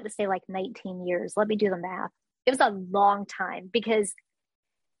 my mom went to say like 19 years. Let me do the math. It was a long time because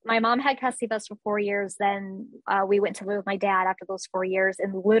my mom had custody of us for 4 years. Then we went to live with my dad after those 4 years.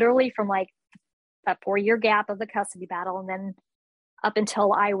 And literally from like that 4-year gap of the custody battle, and then up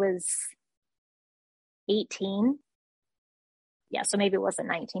until I was 18. Yeah, so maybe it wasn't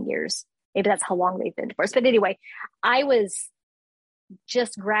 19 years. Maybe that's how long they've been divorced. But anyway, I was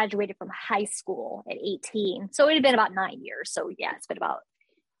just graduated from high school at 18. So it had been about 9 years. So yeah, it's been about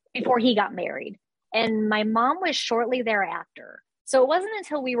before he got married. And my mom was shortly thereafter. So it wasn't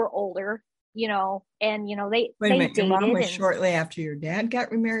until we were older, and, they Wait a minute, your mom was shortly after your dad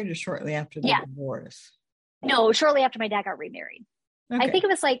got remarried or shortly after the divorce? No, shortly after my dad got remarried. Okay. I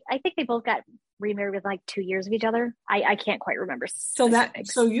think they both got remarried with like 2 years of each other. I can't quite remember.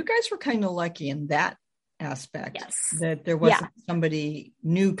 Specifics. So you guys were kind of lucky in that aspect. Yes. That there wasn't somebody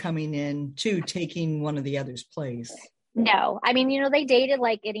new coming in to taking one of the other's place. No, I mean, they dated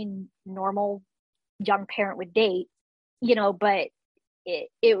like any normal young parent would date, but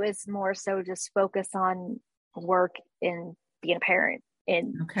it was more so just focus on work and being a parent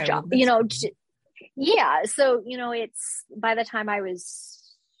and job, yeah. So, it's by the time I was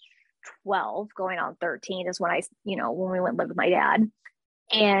 12 going on 13 is when when we went live with my dad,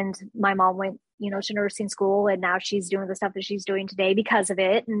 and my mom went, to nursing school, and now she's doing the stuff that she's doing today because of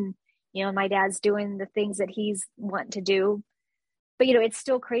it. And, my dad's doing the things that he's wanting to do. But, it's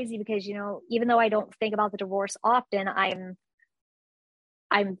still crazy because, even though I don't think about the divorce often,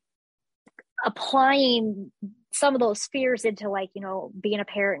 I'm applying some of those fears into like, being a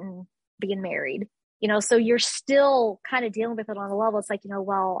parent and being married, so you're still kind of dealing with it on a level. It's like,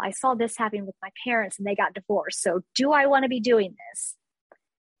 well, I saw this happen with my parents and they got divorced. So do I want to be doing this?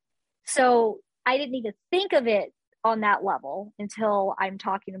 So I didn't even think of it on that level until I'm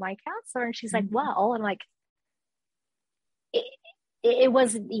talking to my counselor, and she's like, well, I'm like, it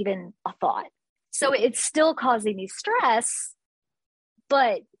wasn't even a thought. So it's still causing me stress,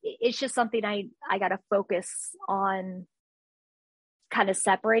 but it's just something I got to focus on kind of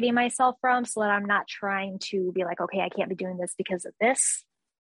separating myself from, so that I'm not trying to be like, okay, I can't be doing this because of this,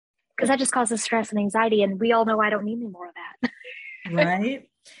 because that just causes stress and anxiety. And we all know I don't need any more of that. Right.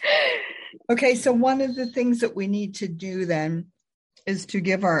 Okay. So one of the things that we need to do then is to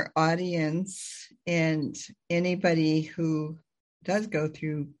give our audience and anybody who does go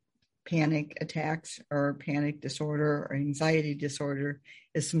through panic attacks or panic disorder or anxiety disorder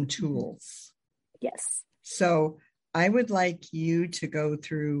is some tools. Yes. So I would like you to go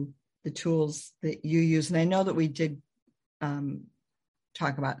through the tools that you use. And I know that we did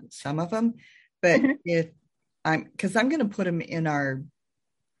talk about some of them, but because I'm going to put them in our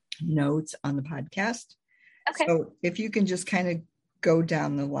notes on the podcast. Okay. So if you can just kind of go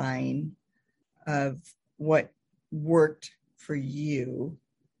down the line of what worked for you.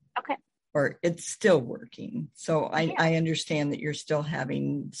 Okay. Or it's still working. So I understand that you're still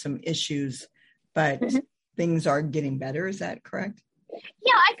having some issues, but things are getting better. Is that correct?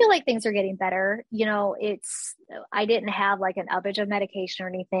 Yeah, I feel like things are getting better. I didn't have like an uppage of medication or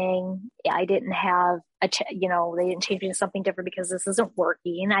anything. I didn't have they didn't change me to something different because this isn't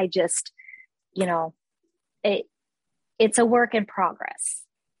working. I just, it's a work in progress.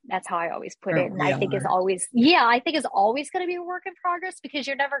 That's how I always put it. And I think it's always going to be a work in progress, because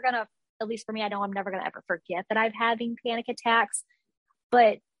you're never going to, at least for me, I know I'm never going to ever forget that I'm having panic attacks,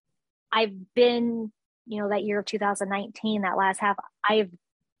 but I've been, that year of 2019, that last half, I've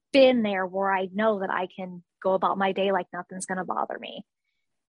been there where I know that I can go about my day like nothing's going to bother me.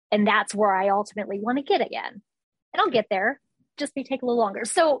 And that's where I ultimately want to get again. And I'll get there, just may take a little longer.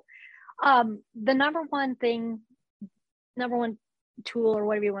 So the number one tool, or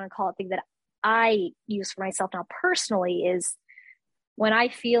whatever you want to call it, thing that I use for myself now personally is when I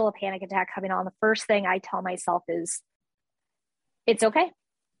feel a panic attack coming on, the first thing I tell myself is, it's okay.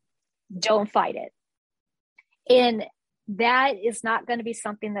 Don't fight it. And that is not going to be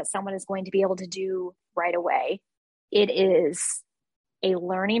something that someone is going to be able to do right away. It is a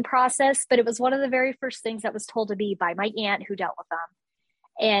learning process, but it was one of the very first things that was told to me by my aunt who dealt with them.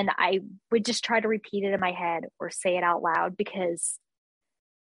 And I would just try to repeat it in my head or say it out loud, because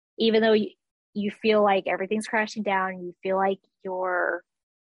even though you feel like everything's crashing down, you feel like you're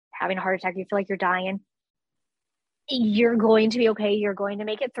having a heart attack, you feel like you're dying, you're going to be okay. You're going to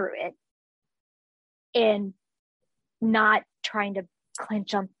make it through it. And not trying to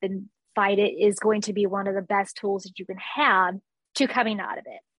clinch up and fight it is going to be one of the best tools that you can have to coming out of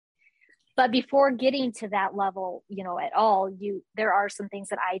it. But before getting to that level, at all, there are some things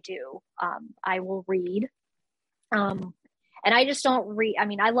that I do. I will read. And I just don't read. I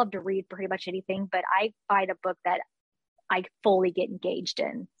mean, I love to read pretty much anything, but I find a book that I fully get engaged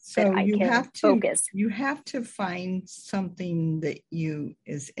in. So I can focus. You have to find something that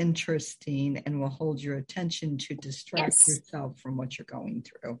is interesting and will hold your attention to distract yourself from what you're going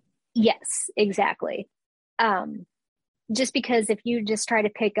through. Yes, exactly. Just because if you just try to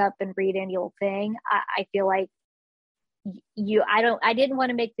pick up and read any old thing, I feel like I didn't want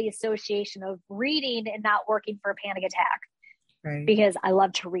to make the association of reading and not working for a panic attack, right? Because I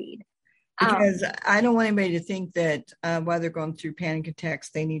love to read. Because I don't want anybody to think that while they're going through panic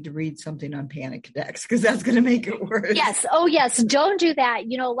attacks, they need to read something on panic attacks, because that's going to make it worse. Yes. Oh, yes. Don't do that.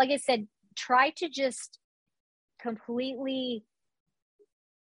 Like I said, try to just completely,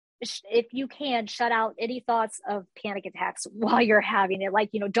 if you can, shut out any thoughts of panic attacks while you're having it. Like,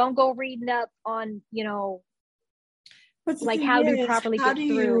 don't go reading up on, like how to properly get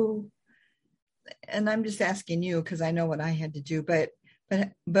through. And I'm just asking you because I know what I had to do, but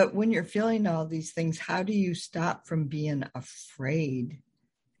when you're feeling all these things, how do you stop from being afraid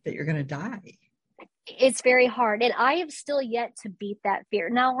that you're going to die? It's very hard. And I have still yet to beat that fear.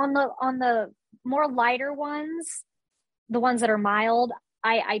 Now on the more lighter ones, the ones that are mild,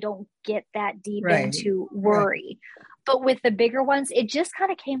 I don't get that deep into worry. Right. But with the bigger ones, it just kind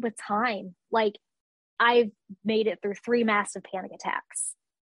of came with time. Like I've made it through 3 massive panic attacks.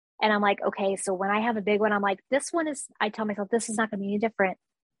 And I'm like, okay, so when I have a big one, I'm like, I tell myself, this is not going to be any different.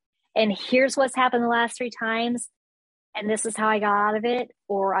 And here's what's happened the last 3 times. And this is how I got out of it.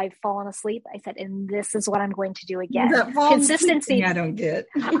 Or I've fallen asleep. I said, and this is what I'm going to do again. Consistency. I don't get.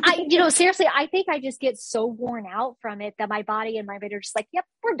 Seriously, I think I just get so worn out from it that my body and my brain are just like, yep,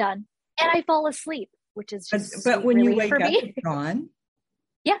 we're done. And I fall asleep, which is just but when you wake up, it's gone.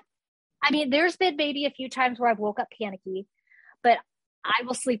 Yeah. I mean, there's been maybe a few times where I've woke up panicky, but I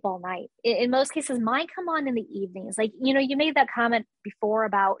will sleep all night. In most cases, mine come on in the evenings. Like, you made that comment before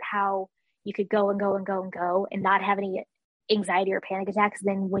about how you could go and go and go and go and not have any anxiety or panic attacks.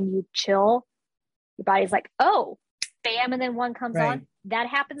 Then when you chill, your body's like, oh, bam. And then one comes on. That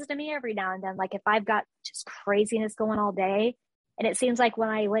happens to me every now and then. Like if I've got just craziness going all day, and it seems like when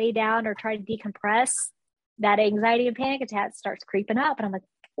I lay down or try to decompress, that anxiety and panic attack starts creeping up. And I'm like,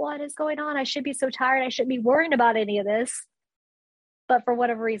 what is going on? I should be so tired. I shouldn't be worrying about any of this. But for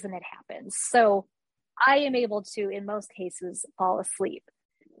whatever reason, it happens. So I am able to, in most cases, fall asleep.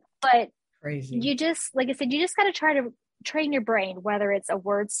 But crazy. You just, like I said, you just got to try to train your brain, whether it's a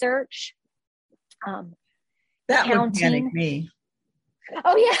word search, that counting. Would panic me.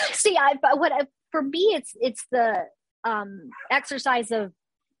 Oh yeah. See, for me, it's the exercise of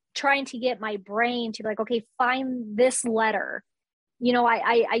trying to get my brain to be like, okay, find this letter.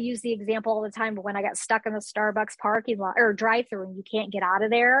 I use the example all the time when I got stuck in the Starbucks parking lot or drive-through and you can't get out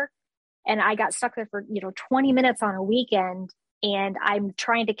of there. And I got stuck there for, 20 minutes on a weekend, and I'm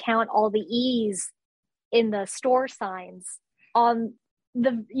trying to count all the E's in the store signs on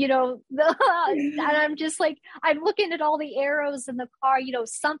and I'm just like, I'm looking at all the arrows in the car,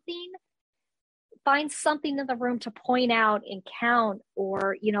 find something in the room to point out and count,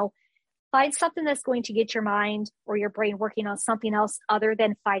 or, find something that's going to get your mind or your brain working on something else other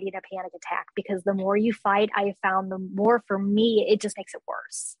than fighting a panic attack. Because the more you fight, I have found the more, for me, it just makes it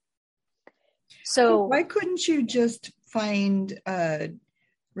worse. So why couldn't you just find a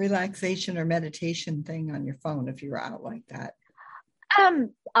relaxation or meditation thing on your phone if you were out like that?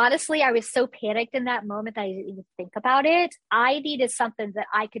 Honestly, I was so panicked in that moment that I didn't even think about it. I needed something that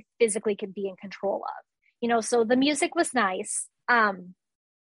I could physically be in control of, so the music was nice.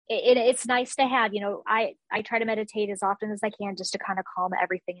 It's nice to have, I try to meditate as often as I can just to kind of calm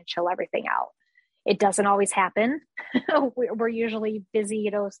everything and chill everything out. It doesn't always happen. We're usually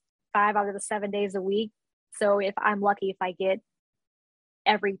busy, 5 out of the 7 days a week. So if I'm lucky, if I get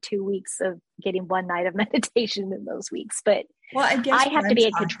every 2 weeks of getting 1 night of meditation in those weeks, but I guess I have to be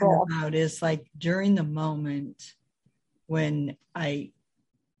in control. About is like during the moment when I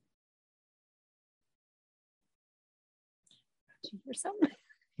you hear something?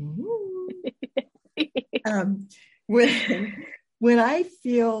 um, when I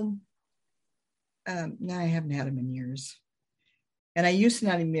feel, now I haven't had them in years. And I used to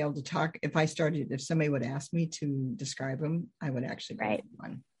not even be able to talk. If somebody would ask me to describe them, I would actually go for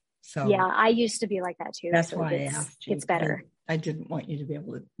one. So yeah, I used to be like that too. That's so why I asked you. It's better. I didn't want you to be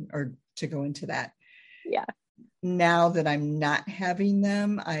able to, or to go into that. Yeah. Now that I'm not having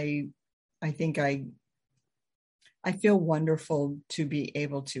them, I think I feel wonderful to be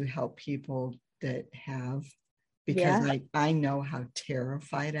able to help people that have, because I know how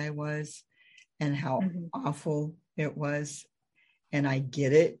terrified I was and how awful it was. And I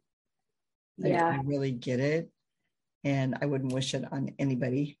get it. Yeah. I really get it. And I wouldn't wish it on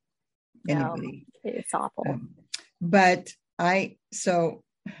anybody. No, it's awful. But so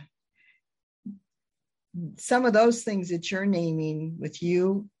some of those things that you're naming with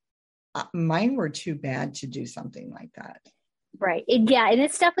you, mine were too bad to do something like that. Right. Yeah. And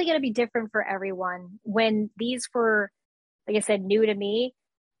it's definitely going to be different for everyone. When these were, like I said, new to me,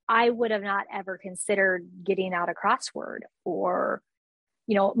 I would have not ever considered getting out a crossword, or,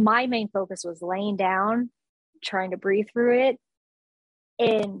 my main focus was laying down, trying to breathe through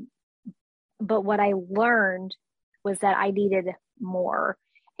it. But what I learned was that I needed more.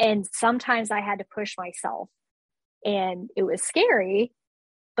 And sometimes I had to push myself, and it was scary.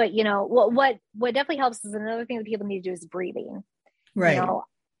 But what definitely helps is another thing that people need to do is breathing. Right.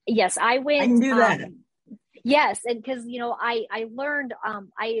 Yes, I went. I can do that. Yes, and because I learned.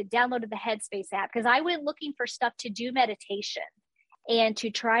 I downloaded the Headspace app because I went looking for stuff to do meditation and to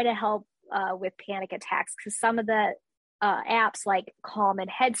try to help with panic attacks. Because some of the apps like Calm and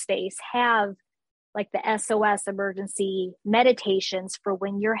Headspace have like the SOS emergency meditations for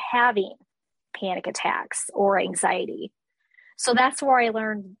when you're having panic attacks or anxiety. So that's where I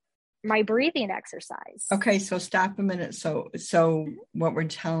learned my breathing exercise. Okay, so stop a minute. So what we're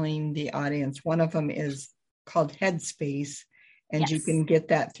telling the audience, one of them is called Headspace, and you can get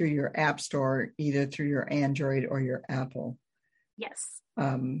that through your app store, either through your Android or your Apple. Yes.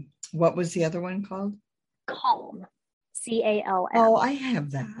 What was the other one called? Calm. CALM. Oh, I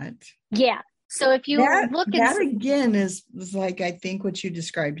have that. Yeah. So if you look at that again is like, I think what you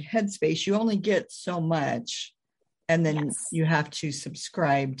described, Headspace, you only get so much. And then you have to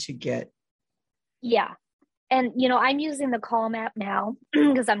subscribe to get. Yeah. And, I'm using the Calm app now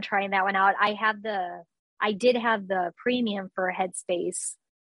because I'm trying that one out. I did have the premium for Headspace,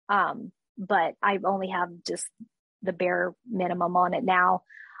 but I only have just the bare minimum on it now.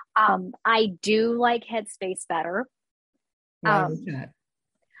 I do like Headspace better. Why was that?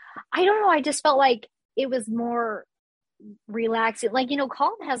 I don't know. I just felt like it was more relaxing. Like,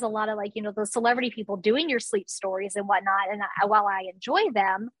 Calm has a lot of the celebrity people doing your sleep stories and whatnot. And while I enjoy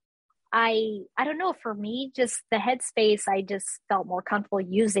them, I don't know, for me, just the Headspace, I just felt more comfortable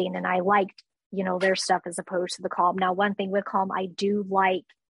using, and I liked, their stuff as opposed to the Calm. Now, one thing with Calm, I do like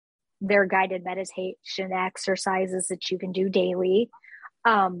their guided meditation exercises that you can do daily.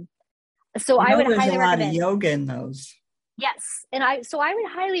 So I would highly recommend. There's a lot of yoga in those. Yes. And I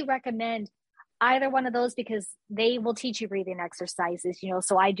would highly recommend either one of those because they will teach you breathing exercises,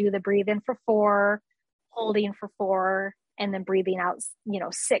 so I do the breathe in for 4, holding for 4, and then breathing out,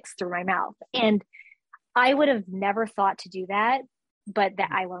 6 through my mouth. And I would have never thought to do that, but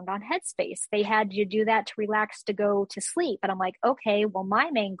that I learned on Headspace. They had you do that to relax, to go to sleep. And I'm like, okay, well, my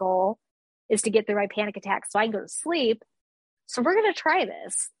main goal is to get through my panic attack so I can go to sleep. So we're going to try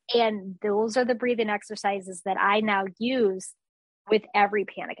this. And those are the breathing exercises that I now use with every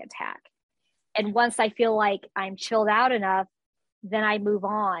panic attack. And once I feel like I'm chilled out enough, then I move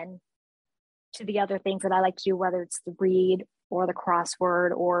on to the other things that I like to do, whether it's the read or the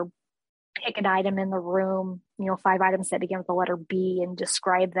crossword or pick an item in the room, 5 items that begin with the letter B and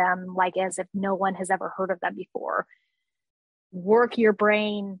describe them like as if no one has ever heard of them before. Work your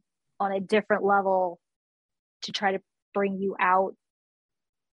brain on a different level to try to bring you out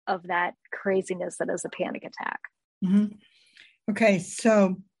of that craziness that is a panic attack. Mm-hmm. Okay,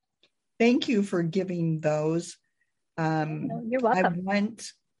 so thank you for giving those. You're welcome. I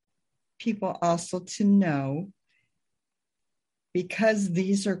want people also to know, because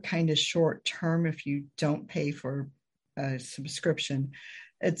these are kind of short term, if you don't pay for a subscription,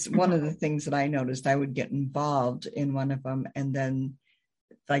 it's one of the things that I noticed. I would get involved in one of them, and then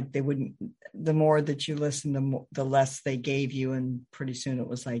like they wouldn't, the more that you listen, the less they gave you. And pretty soon it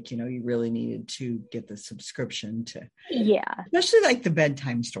was like, you really needed to get the subscription to, especially like the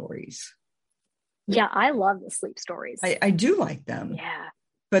bedtime stories. Yeah. I love the sleep stories. I do like them. Yeah.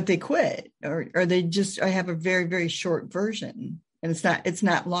 But they quit or they just, I have a very, very short version. and it's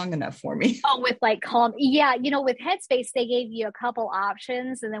not long enough for me. Oh, with like calm. Yeah. With Headspace, they gave you a couple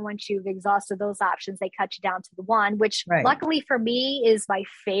options. And then once you've exhausted those options, they cut you down to the one, which Right. luckily for me is my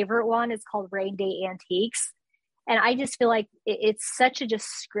favorite one. It's called Rain Day Antiques. And I just feel like it's such a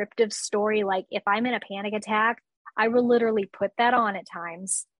descriptive story. Like if I'm in a panic attack, I will literally put that on at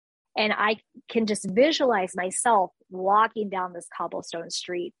times. And I can just visualize myself walking down this cobblestone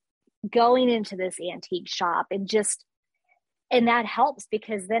street, going into this antique shop, and that helps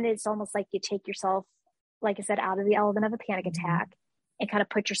because then it's almost like you take yourself, like I said, out of the element of a panic attack and kind of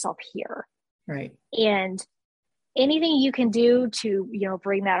put yourself here. Right. And anything you can do to,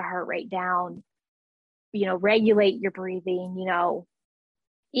 bring that heart rate down, regulate your breathing,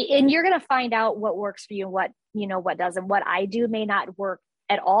 and you're going to find out what works for you and what doesn't. What I do may not work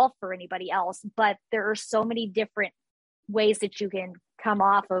at all for anybody else, but there are so many different ways that you can come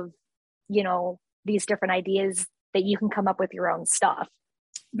off of, these different ideas that you can come up with your own stuff.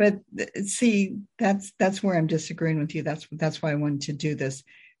 But see, that's where I'm disagreeing with you. That's why I wanted to do this,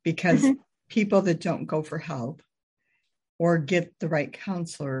 because people that don't go for help or get the right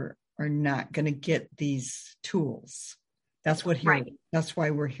counselor are not going to get these tools. That's why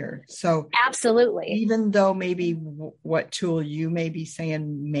we're here. So absolutely, even though maybe what tool you may be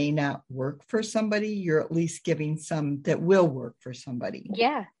saying may not work for somebody, you're at least giving some that will work for somebody.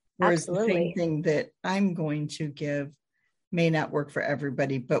 Yeah. Whereas absolutely. the same thing that I'm going to give may not work for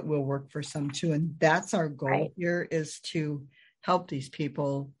everybody, but will work for some too. And that's our goal here, is to help these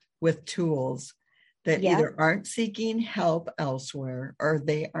people with tools that either aren't seeking help elsewhere or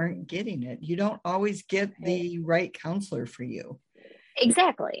they aren't getting it. You don't always get the right counselor for you.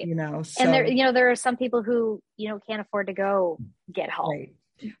 Exactly. So, and there are some people who, can't afford to go get help. Right.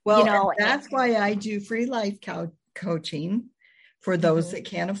 Well, that's why I do free life coaching for those that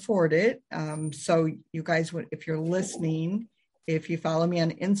can't afford it. So you guys, if you're listening, if you follow me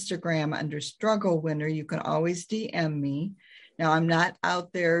on Instagram under Struggle Winner, you can always DM me. Now, I'm not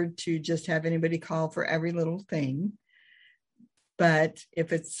out there to just have anybody call for every little thing. But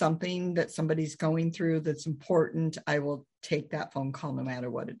if it's something that somebody's going through that's important, I will take that phone call no matter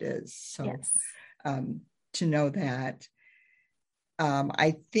what it is. So to know that,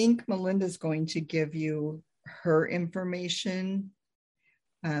 I think Melinda's going to give you her information.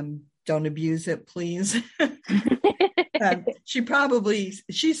 Don't abuse it, please.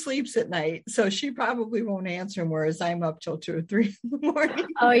 She sleeps at night, so she probably won't answer them, whereas I'm up till 2 or 3 in the morning.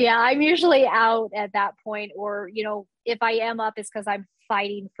 Oh yeah, I'm usually out at that point, or if I am up, it's because I'm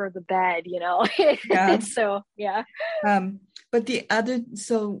fighting for the bed. Yeah. So yeah. But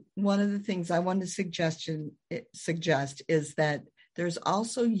one of the things I want to suggest is that there's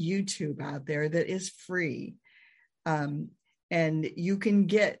also YouTube out there that is free, and you can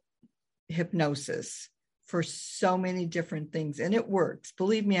get hypnosis for so many different things, and it works.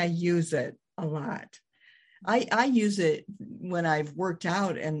 Believe me, I use it a lot. I use it when I've worked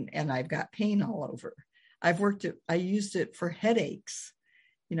out and I've got pain all over. I used it for headaches.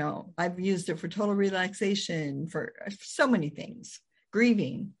 I've used it for total relaxation, for so many things,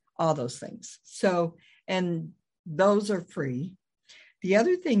 grieving, all those things. So, and those are free. The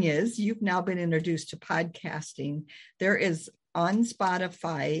other thing is, you've now been introduced to podcasting. There is on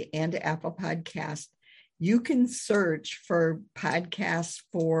Spotify and Apple Podcasts, you can search for podcasts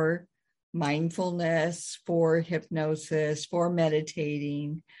for mindfulness, for hypnosis, for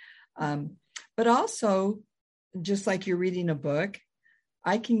meditating. But also, just like you're reading a book,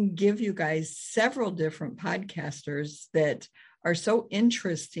 I can give you guys several different podcasters that are so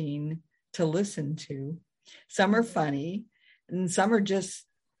interesting to listen to. Some are funny and some are just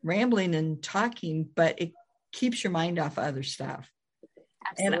rambling and talking, but it keeps your mind off other stuff.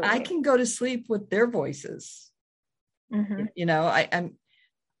 Absolutely. And I can go to sleep with their voices. I'm,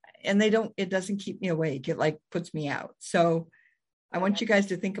 and it doesn't keep me awake. It like puts me out. So I want you guys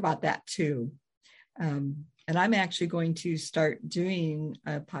to think about that too. And I'm actually going to start doing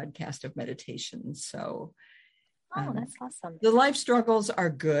a podcast of meditation. So that's awesome. The life struggles are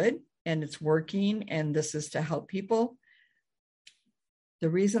good and it's working, and this is to help people. The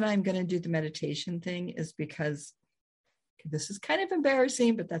reason I'm going to do the meditation thing is because this is kind of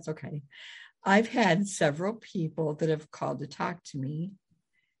embarrassing, but that's okay. I've had several people that have called to talk to me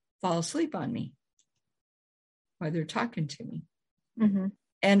fall asleep on me while they're talking to me. Mm-hmm.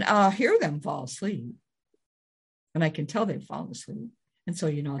 And I'll hear them fall asleep. And I can tell they've fallen asleep. And so,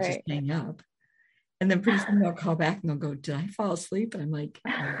 I'll just hang up. And then pretty soon they'll call back and they'll go, did I fall asleep? And I'm like,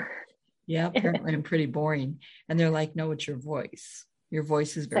 yeah, apparently I'm pretty boring. And they're like, no, it's your voice. Your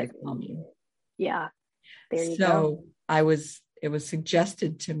voice is very calming. Yeah. There you go. It was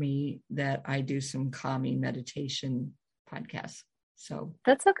suggested to me that I do some calming meditation podcasts. So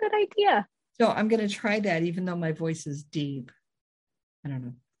that's a good idea. So I'm going to try that, even though my voice is deep. I don't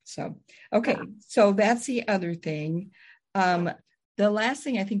know. So, okay. Yeah. So that's the other thing. The last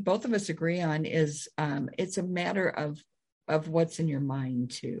thing I think both of us agree on is it's a matter of what's in your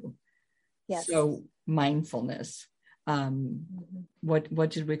mind too. Yes. So mindfulness. What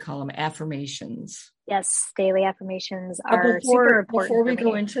did we call them? Affirmations. Yes, daily affirmations are super important. Before we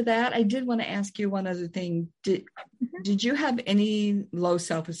go into that, I did want to ask you one other thing. Did you have any low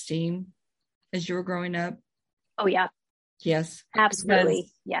self-esteem as you were growing up? Oh yeah. Yes. Absolutely.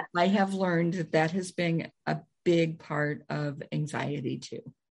 Because yeah. I have learned that has been a big part of anxiety too.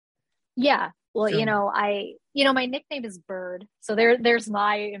 Yeah. Well, so, my nickname is Bird. So there's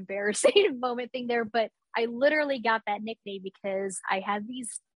my embarrassing moment thing there. But I literally got that nickname because I had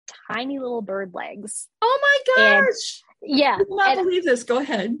these tiny little bird legs. Oh my gosh. Yeah. I cannot believe this. Go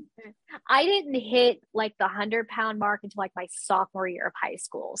ahead. I didn't hit like the 100-pound mark until like my sophomore year of high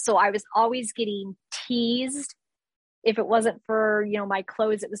school. So I was always getting teased. If it wasn't for, my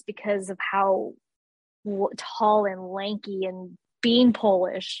clothes, it was because of how tall and lanky and bean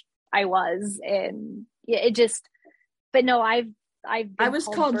Polish I was. And it just, but no, I was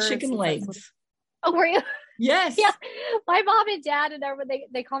called chicken legs. Oh, were you? Yes. Yeah. My mom and dad and everyone,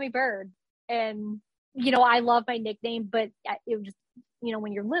 they call me Bird. And, I love my nickname, but it was just,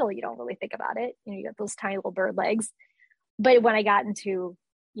 when you're little, you don't really think about it. You got those tiny little bird legs. But when I got into,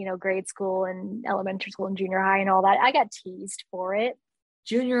 grade school and elementary school and junior high and all that, I got teased for it.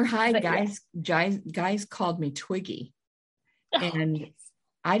 Junior high guys called me Twiggy. And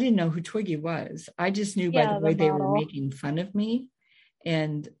I didn't know who Twiggy was. I just knew by the way they were making fun of me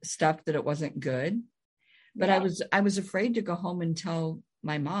and stuff that it wasn't good. But I was afraid to go home and tell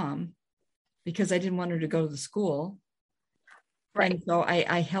my mom because I didn't want her to go to the school. Right. And so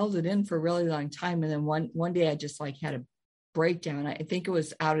I held it in for a really long time. And then one day I just like had a breakdown. I think it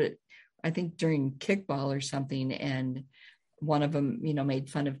was during kickball or something. And one of them, made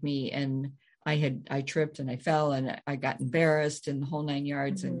fun of me, and I tripped and I fell and I got embarrassed and the whole 9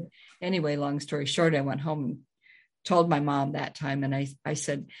 yards. Mm-hmm. And anyway, long story short, I went home and told my mom that time. And I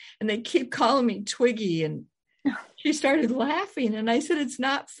said, and they keep calling me Twiggy. And she started laughing. And I said, it's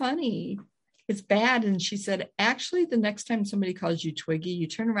not funny. It's bad. And she said, actually, the next time somebody calls you Twiggy, you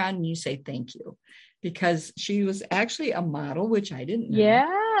turn around and you say, thank you. Because she was actually a model, which I didn't know.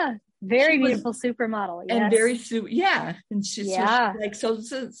 Yeah. Very beautiful supermodel. Yes. And very, yeah. And she's like, so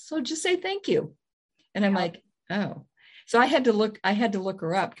just say thank you. And I'm like, oh. So I had to look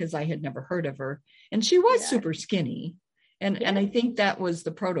her up because I had never heard of her. And she was super skinny. And I think that was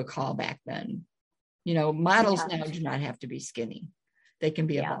the protocol back then. Models now do not have to be skinny. They can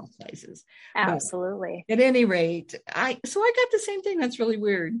be of all sizes. Absolutely. But at any rate, I got the same thing. That's really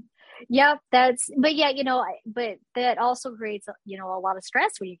weird. Yep. But that also creates, a lot of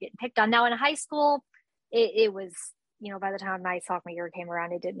stress when you're getting picked on. Now in high school, it was, by the time my sophomore year came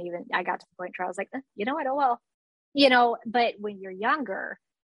around, I got to the point where I was like, oh well, but when you're younger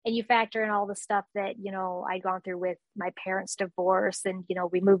and you factor in all the stuff that, I'd gone through with my parents' divorce and,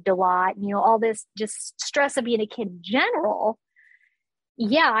 we moved a lot, and, all this just stress of being a kid in general.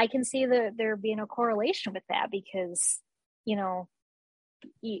 Yeah, I can see there being a correlation with that because,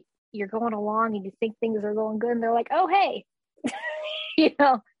 you're going along and you think things are going good and they're like, oh, hey,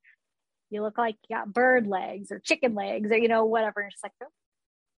 you look like you got bird legs or chicken legs or, whatever. And it's like, oh.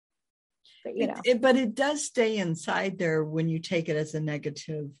 But it does stay inside there when you take it as a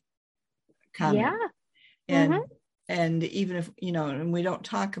negative comment. Yeah. And even if, and we don't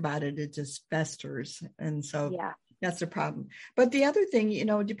talk about it, it just festers. And so that's the problem. But the other thing,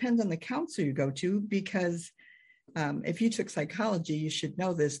 it depends on the counselor you go to, because if you took psychology, you should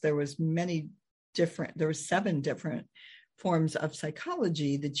know this. There were 7 different forms of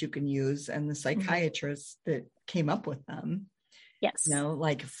psychology that you can use, and the psychiatrists that came up with them. Yes.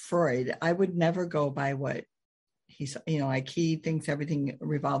 Like Freud, I would never go by what he's, like he thinks everything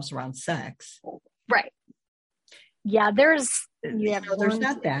revolves around sex. Right. Yeah. There's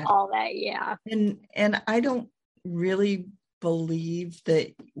not that. All that. Yeah. And I don't really believe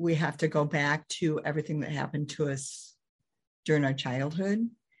that we have to go back to everything that happened to us during our childhood.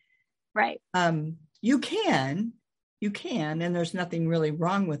 Right. You can, and there's nothing really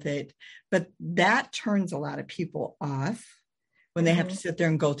wrong with it, but that turns a lot of people off when they have to sit there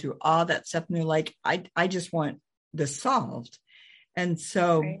and go through all that stuff. And they're like, I just want this solved. And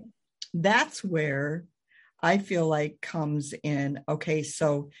so that's where I feel like comes in. Okay.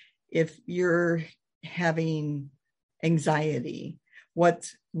 So if you're having anxiety,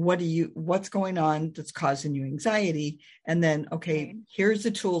 what's going on that's causing you anxiety? And then, here's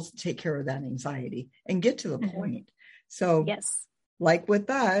the tools to take care of that anxiety and get to the point. So like with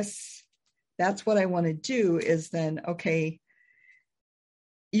us, that's what I want to do is then, okay,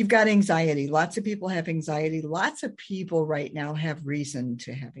 you've got anxiety. Lots of people have anxiety. Lots of people right now have reason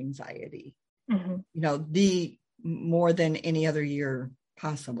to have anxiety. The more than any other year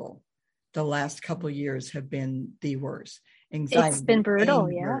possible. The last couple of years have been the worst. Anxiety. It's been brutal.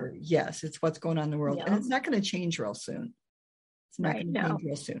 Anger. Yes. It's what's going on in the world. And it's not going to change real soon. It's not going to change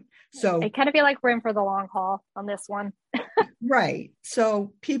real soon. So I kind of feel like we're in for the long haul on this one. Right.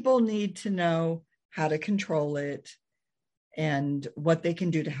 So people need to know how to control it and what they can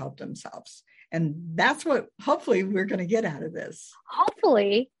do to help themselves. And that's what hopefully we're going to get out of this.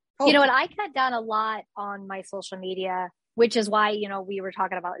 Hopefully. You know, and I cut down a lot on my social media, which is why, we were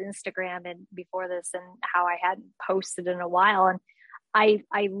talking about Instagram and before this and how I hadn't posted in a while. And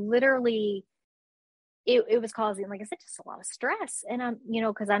I literally, it was causing, like I said, just a lot of stress. And I'm,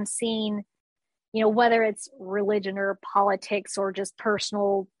 because I'm seeing, whether it's religion or politics or just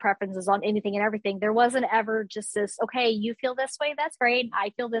personal preferences on anything and everything, there wasn't ever just this, okay, you feel this way, that's great.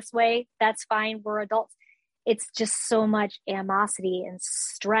 I feel this way, that's fine. We're adults. It's just so much animosity and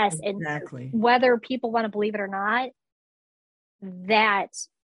stress. Exactly. And whether people want to believe it or not, that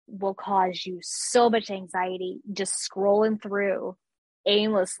will cause you so much anxiety, just scrolling through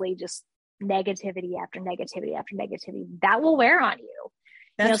aimlessly, just negativity after negativity after negativity. That will wear on you.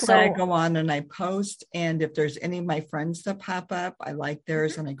 That's why I go on and I post. And if there's any of my friends that pop up, I like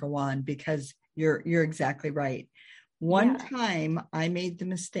theirs and I go on because you're exactly right. One time I made the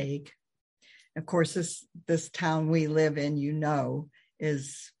mistake. Of course, this town we live in,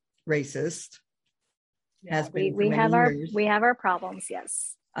 is racist. Has been we have our problems.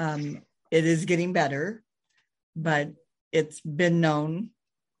 Yes. It is getting better, but it's been known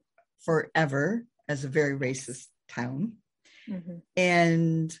forever as a very racist town.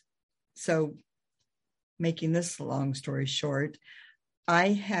 And so, making this long story short,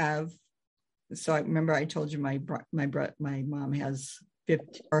 I remember I told you my mom has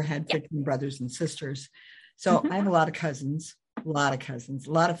 50 or had 15 brothers and sisters. So I have a lot of cousins, a lot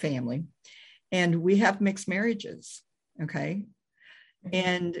of family, and we have mixed marriages. Okay.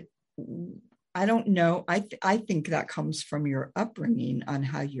 And I don't know. I think that comes from your upbringing on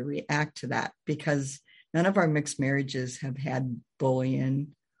how you react to that, because none of our mixed marriages have had bullying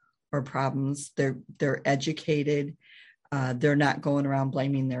or problems. They're educated. They're not going around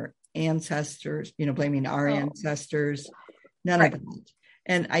blaming their ancestors, blaming our ancestors. None of that.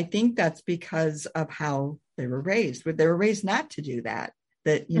 And I think that's because of how they were raised. But they were raised not to do that.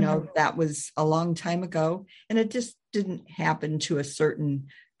 That, that was a long time ago. And it just didn't happen to a certain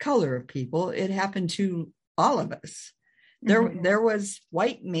color of people. It happened to all of us. There was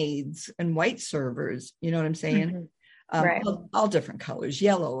white maids and white servers, you know what I'm saying? Right. All different colors,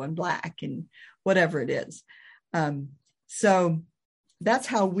 yellow and black and whatever it is. So that's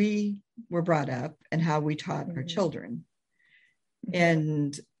how we were brought up and how we taught our children,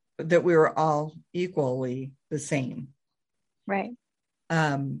 and that we were all equally the same. Right.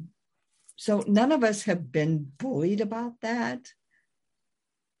 So none of us have been bullied about that.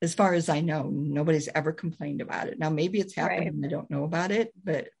 As far as I know, nobody's ever complained about it. Now, maybe it's happened and I don't know about it,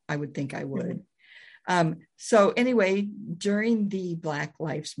 but I would think I would. So anyway, during the Black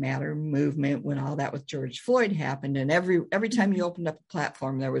Lives Matter movement, when all that with George Floyd happened, and every time you opened up a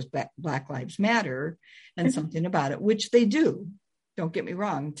platform, there was Black Lives Matter and something about it, which they do. Don't get me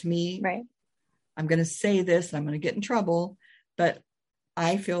wrong. To me, I'm going to say this, and I'm going to get in trouble, but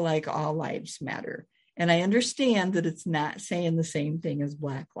I feel like all lives matter. And I understand that it's not saying the same thing as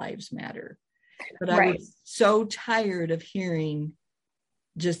Black Lives Matter, but I was so tired of hearing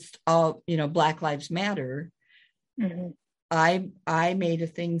just all, Black Lives Matter. I made a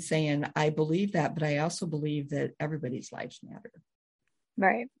thing saying, I believe that, but I also believe that everybody's lives matter.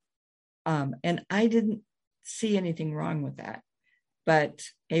 Right. And I didn't see anything wrong with that. But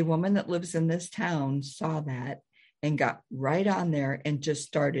a woman that lives in this town saw that and got right on there and just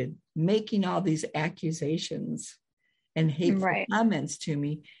started making all these accusations and hateful comments to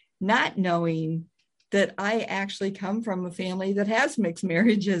me, not knowing that I actually come from a family that has mixed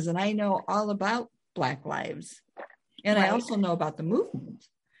marriages, and I know all about Black lives. And I also know about the movement.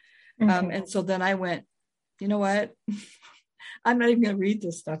 And so then I went, you know what? I'm not even going to read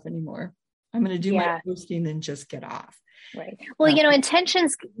this stuff anymore. I'm going to do my posting and just get off. Right. Well,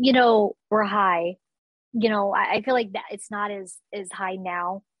 intentions, were high. I feel like that it's not as high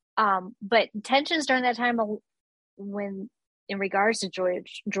now. But tensions during that time when, in regards to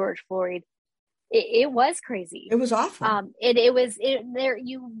George Floyd, it was crazy. It was awful.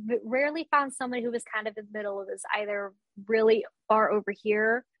 You rarely found somebody who was kind of in the middle. It was either really far over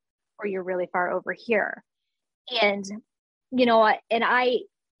here or you're really far over here. And and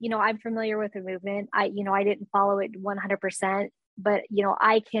I'm familiar with the movement. I didn't follow it 100%, but,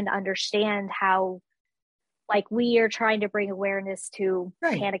 I can understand how, like, we are trying to bring awareness to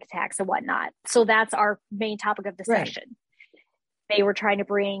panic attacks and whatnot. So that's our main topic of discussion. Right. They were trying to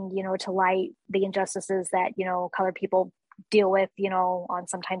bring, to light the injustices that, colored people deal with, on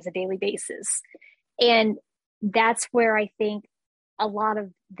sometimes a daily basis. And that's where I think a lot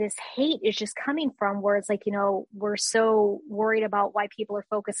of this hate is just coming from, where it's like, we're so worried about why people are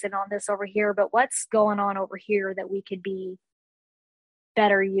focusing on this over here, but what's going on over here that we could be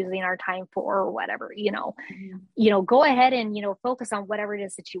better using our time for, or whatever, go ahead and, focus on whatever it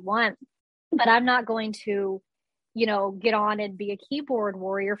is that you want. But I'm not going to, get on and be a keyboard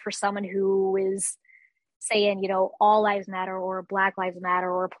warrior for someone who is saying, all lives matter, or Black lives matter,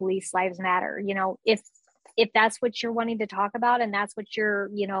 or police lives matter. If that's what you're wanting to talk about, and that's what you're,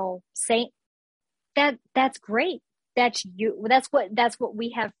 saying, that's great. That's you. That's what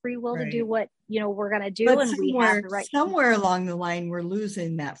we have free will to do. What we're going to do, but and we have the right. Somewhere along the line, we're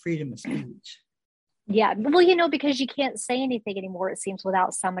losing that freedom of speech. Yeah, well, because you can't say anything anymore, it seems,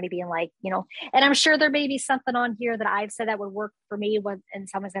 without somebody being like, and I'm sure there may be something on here that I've said that would work for me, and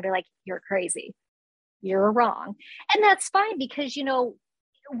someone's gonna be like, "You're crazy, you're wrong," and that's fine, because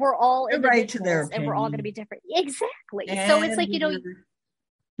we're all right to their opinion, and we're all going to be different. Exactly. And so it's like,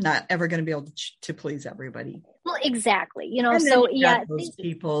 not ever going to be able to please everybody. Well, exactly. So yeah, those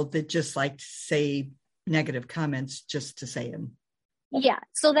people that just like to say negative comments just to say them. Yeah.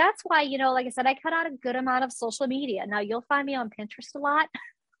 So that's why, like I said, I cut out a good amount of social media. Now you'll find me on Pinterest a lot,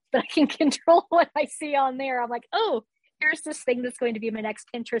 but I can control what I see on there. I'm like, oh, here's this thing that's going to be my next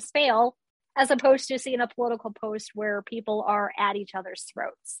Pinterest fail, as opposed to seeing a political post where people are at each other's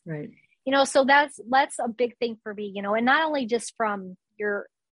throats. Right. So that's a big thing for me, and not only just from your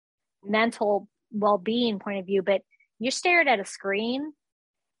mental well-being point of view, but you're staring at a screen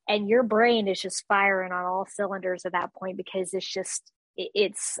and your brain is just firing on all cylinders at that point, because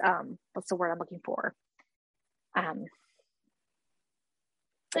it's what's the word I'm looking for?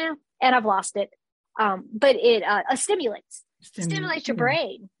 Yeah, and I've lost it. But it stimulates your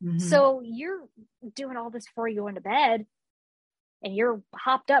brain. Mm-hmm. So you're doing all this before you go into bed, and you're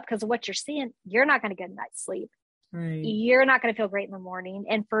hopped up because of what you're seeing. You're not going to get a night's sleep. Right. You're not going to feel great in the morning.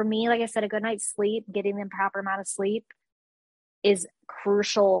 And for me, like I said, a good night's sleep, getting the proper amount of sleep, is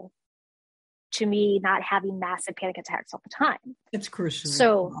crucial to me not having massive panic attacks all the time. It's crucial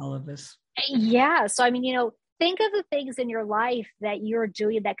for all of us. Yeah. So, I mean, think of the things in your life that you're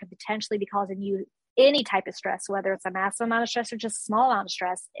doing that could potentially be causing you any type of stress, whether it's a massive amount of stress or just a small amount of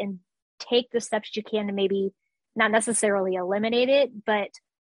stress, and take the steps you can to maybe not necessarily eliminate it, but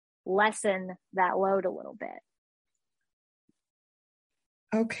lessen that load a little bit.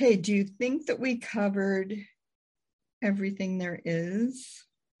 Okay. Do you think that we covered everything there is?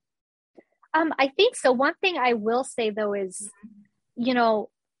 I think so. One thing I will say, though, is,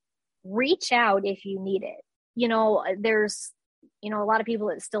 reach out if you need it. There's, a lot of people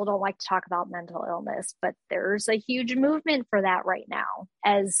that still don't like to talk about mental illness, but there's a huge movement for that right now,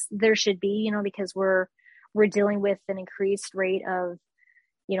 as there should be, because we're dealing with an increased rate of,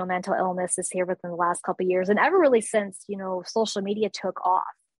 mental illnesses here within the last couple of years, and ever really since, social media took off.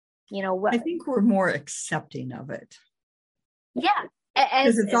 I think we're more accepting of it. Yeah.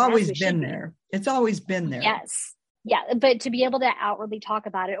 Because it's always been there. It's always been there. Yes. Yeah. But to be able to outwardly talk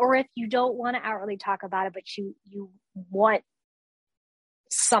about it, or if you don't want to outwardly talk about it, but you want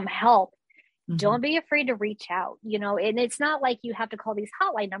some help, mm-hmm. Don't be afraid to reach out, and it's not like you have to call these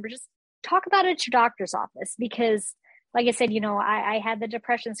hotline numbers. Just talk about it at your doctor's office, because like I said, I had the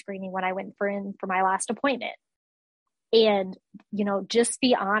depression screening when I went for my last appointment, and, just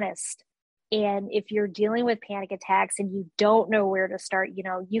be honest. And if you're dealing with panic attacks and you don't know where to start,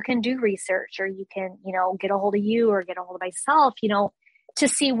 you can do research, or you can, get a hold of you or get a hold of myself, to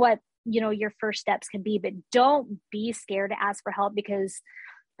see what, your first steps can be. But don't be scared to ask for help, because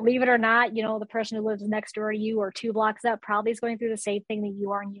believe it or not, the person who lives next door to you or 2 blocks up probably is going through the same thing that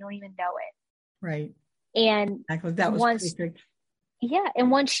you are, and you don't even know it. Right. And exactly. That was perfect. Yeah.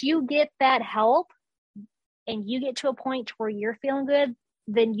 And once you get that help and you get to a point where you're feeling good,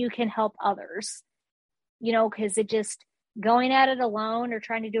 then you can help others, because it just going at it alone or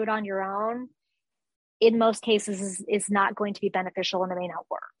trying to do it on your own, in most cases is not going to be beneficial, and it may not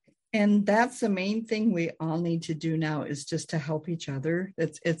work. And that's the main thing we all need to do now, is just to help each other.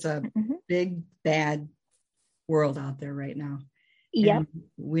 It's a mm-hmm. big, bad world out there right now. Yeah.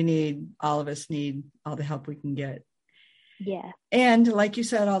 All of us need all the help we can get. Yeah. And like you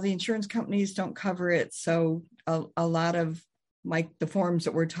said, all the insurance companies don't cover it. So a lot of like the forums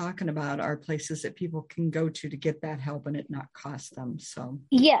that we're talking about are places that people can go to get that help and it not cost them. So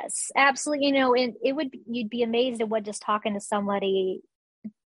yes, absolutely. And you'd be amazed at what just talking to somebody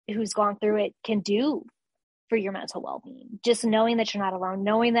who's gone through it can do for your mental well-being. Just knowing that you're not alone,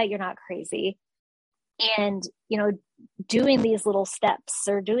 knowing that you're not crazy, and, doing these little steps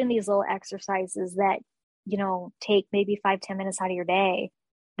or doing these little exercises that, take maybe 5-10 minutes out of your day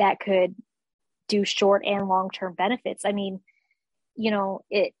that could do short and long-term benefits. I mean,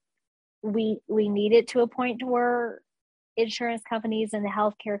 we need it to a point to where insurance companies and the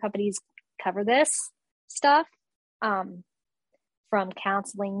healthcare companies cover this stuff, from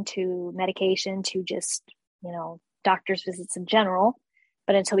counseling to medication to just, doctor's visits in general.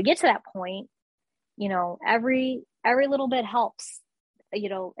 But until we get to that point, every little bit helps.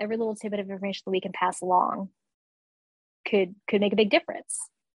 Every little tidbit of information that we can pass along could make a big difference.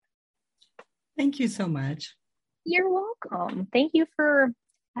 Thank you so much. You're welcome. Thank you for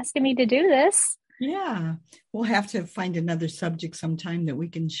asking me to do this. Yeah, we'll have to find another subject sometime that we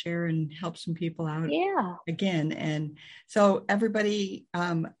can share and help some people out. Yeah. Again. And so everybody,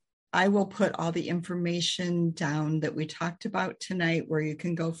 I will put all the information down that we talked about tonight where you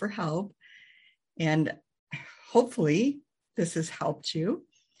can go for help. And hopefully this has helped you.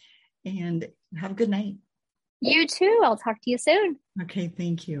 And have a good night. You too. I'll talk to you soon. Okay,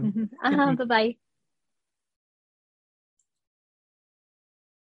 thank you. Bye-bye.